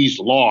employees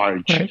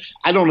large. Right.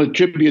 I don't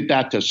attribute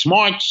that to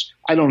smarts.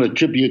 I don't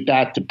attribute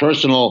that to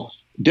personal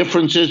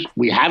differences.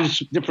 We have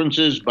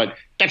differences, but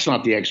that's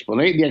not the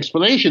explanation. The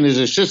explanation is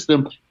a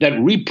system that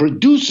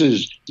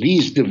reproduces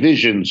these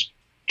divisions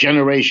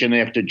generation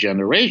after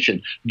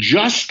generation,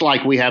 just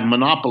like we have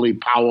monopoly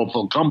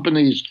powerful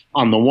companies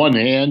on the one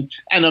hand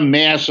and a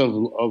mass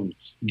of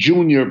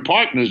junior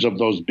partners of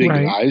those big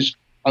guys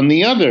on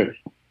the other.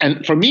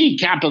 And for me,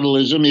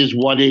 capitalism is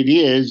what it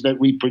is that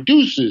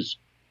reproduces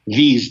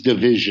these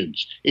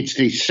divisions. It's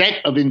the set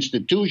of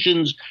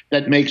institutions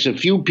that makes a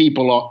few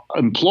people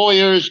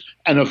employers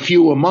and a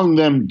few among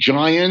them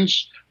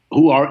giants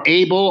who are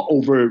able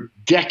over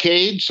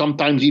decades,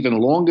 sometimes even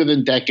longer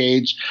than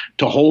decades,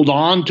 to hold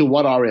on to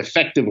what are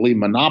effectively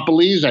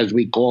monopolies, as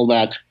we call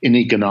that in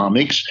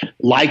economics,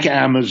 like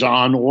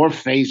Amazon or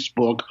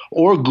Facebook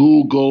or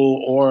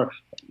Google or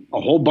a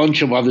whole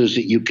bunch of others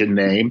that you can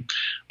name.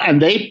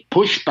 And they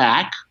push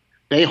back.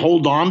 They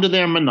hold on to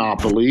their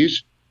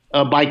monopolies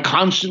by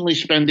constantly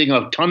spending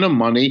a ton of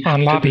money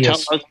on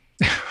lobbyists. To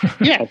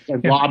tell us,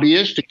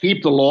 lobbyists to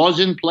keep the laws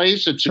in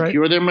place that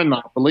secure their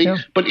monopoly,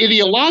 but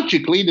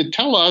ideologically to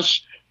tell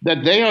us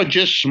that they are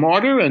just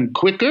smarter and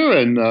quicker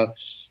and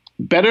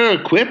better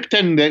equipped,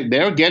 and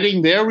they're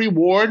getting their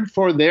reward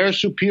for their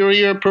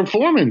superior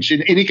performance.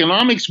 In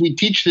economics, we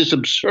teach this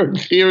absurd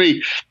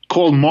theory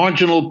called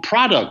marginal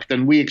product,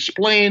 and we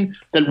explain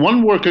that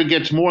one worker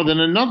gets more than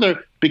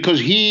another because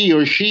he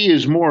or she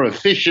is more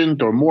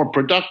efficient or more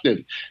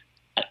productive.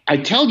 I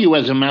tell you,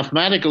 as a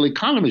mathematical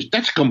economist,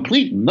 that's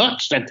complete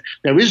nuts. That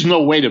there is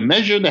no way to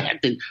measure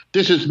that.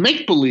 This is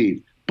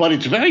make-believe, but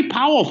it's very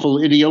powerful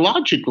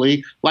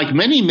ideologically, like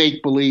many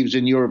make-believes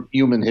in your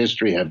human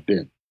history have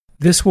been.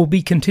 This will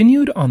be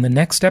continued on the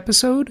next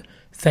episode.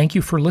 Thank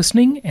you for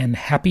listening and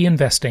happy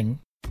investing.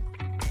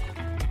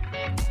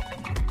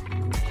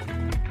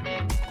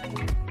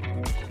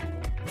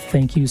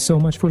 Thank you so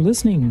much for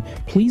listening.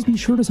 Please be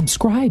sure to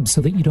subscribe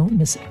so that you don't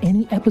miss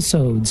any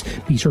episodes.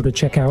 Be sure to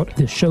check out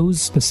the show's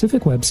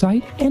specific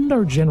website and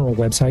our general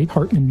website,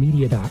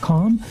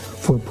 hartmanmedia.com,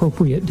 for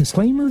appropriate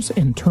disclaimers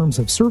and terms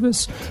of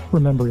service.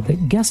 Remember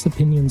that guest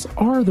opinions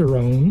are their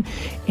own,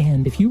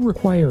 and if you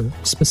require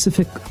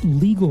specific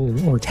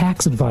legal or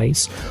tax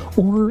advice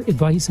or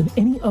advice in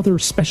any other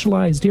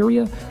specialized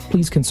area,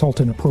 please consult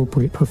an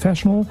appropriate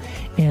professional.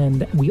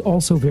 And we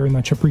also very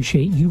much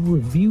appreciate you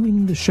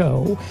reviewing the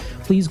show.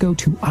 Please go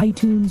to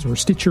iTunes or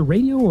Stitcher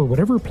Radio or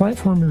whatever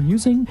platform you're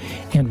using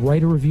and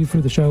write a review for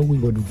the show. We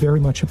would very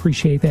much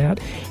appreciate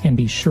that. And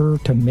be sure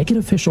to make it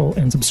official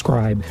and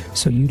subscribe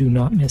so you do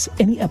not miss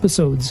any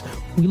episodes.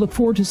 We look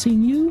forward to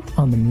seeing you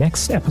on the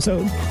next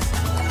episode.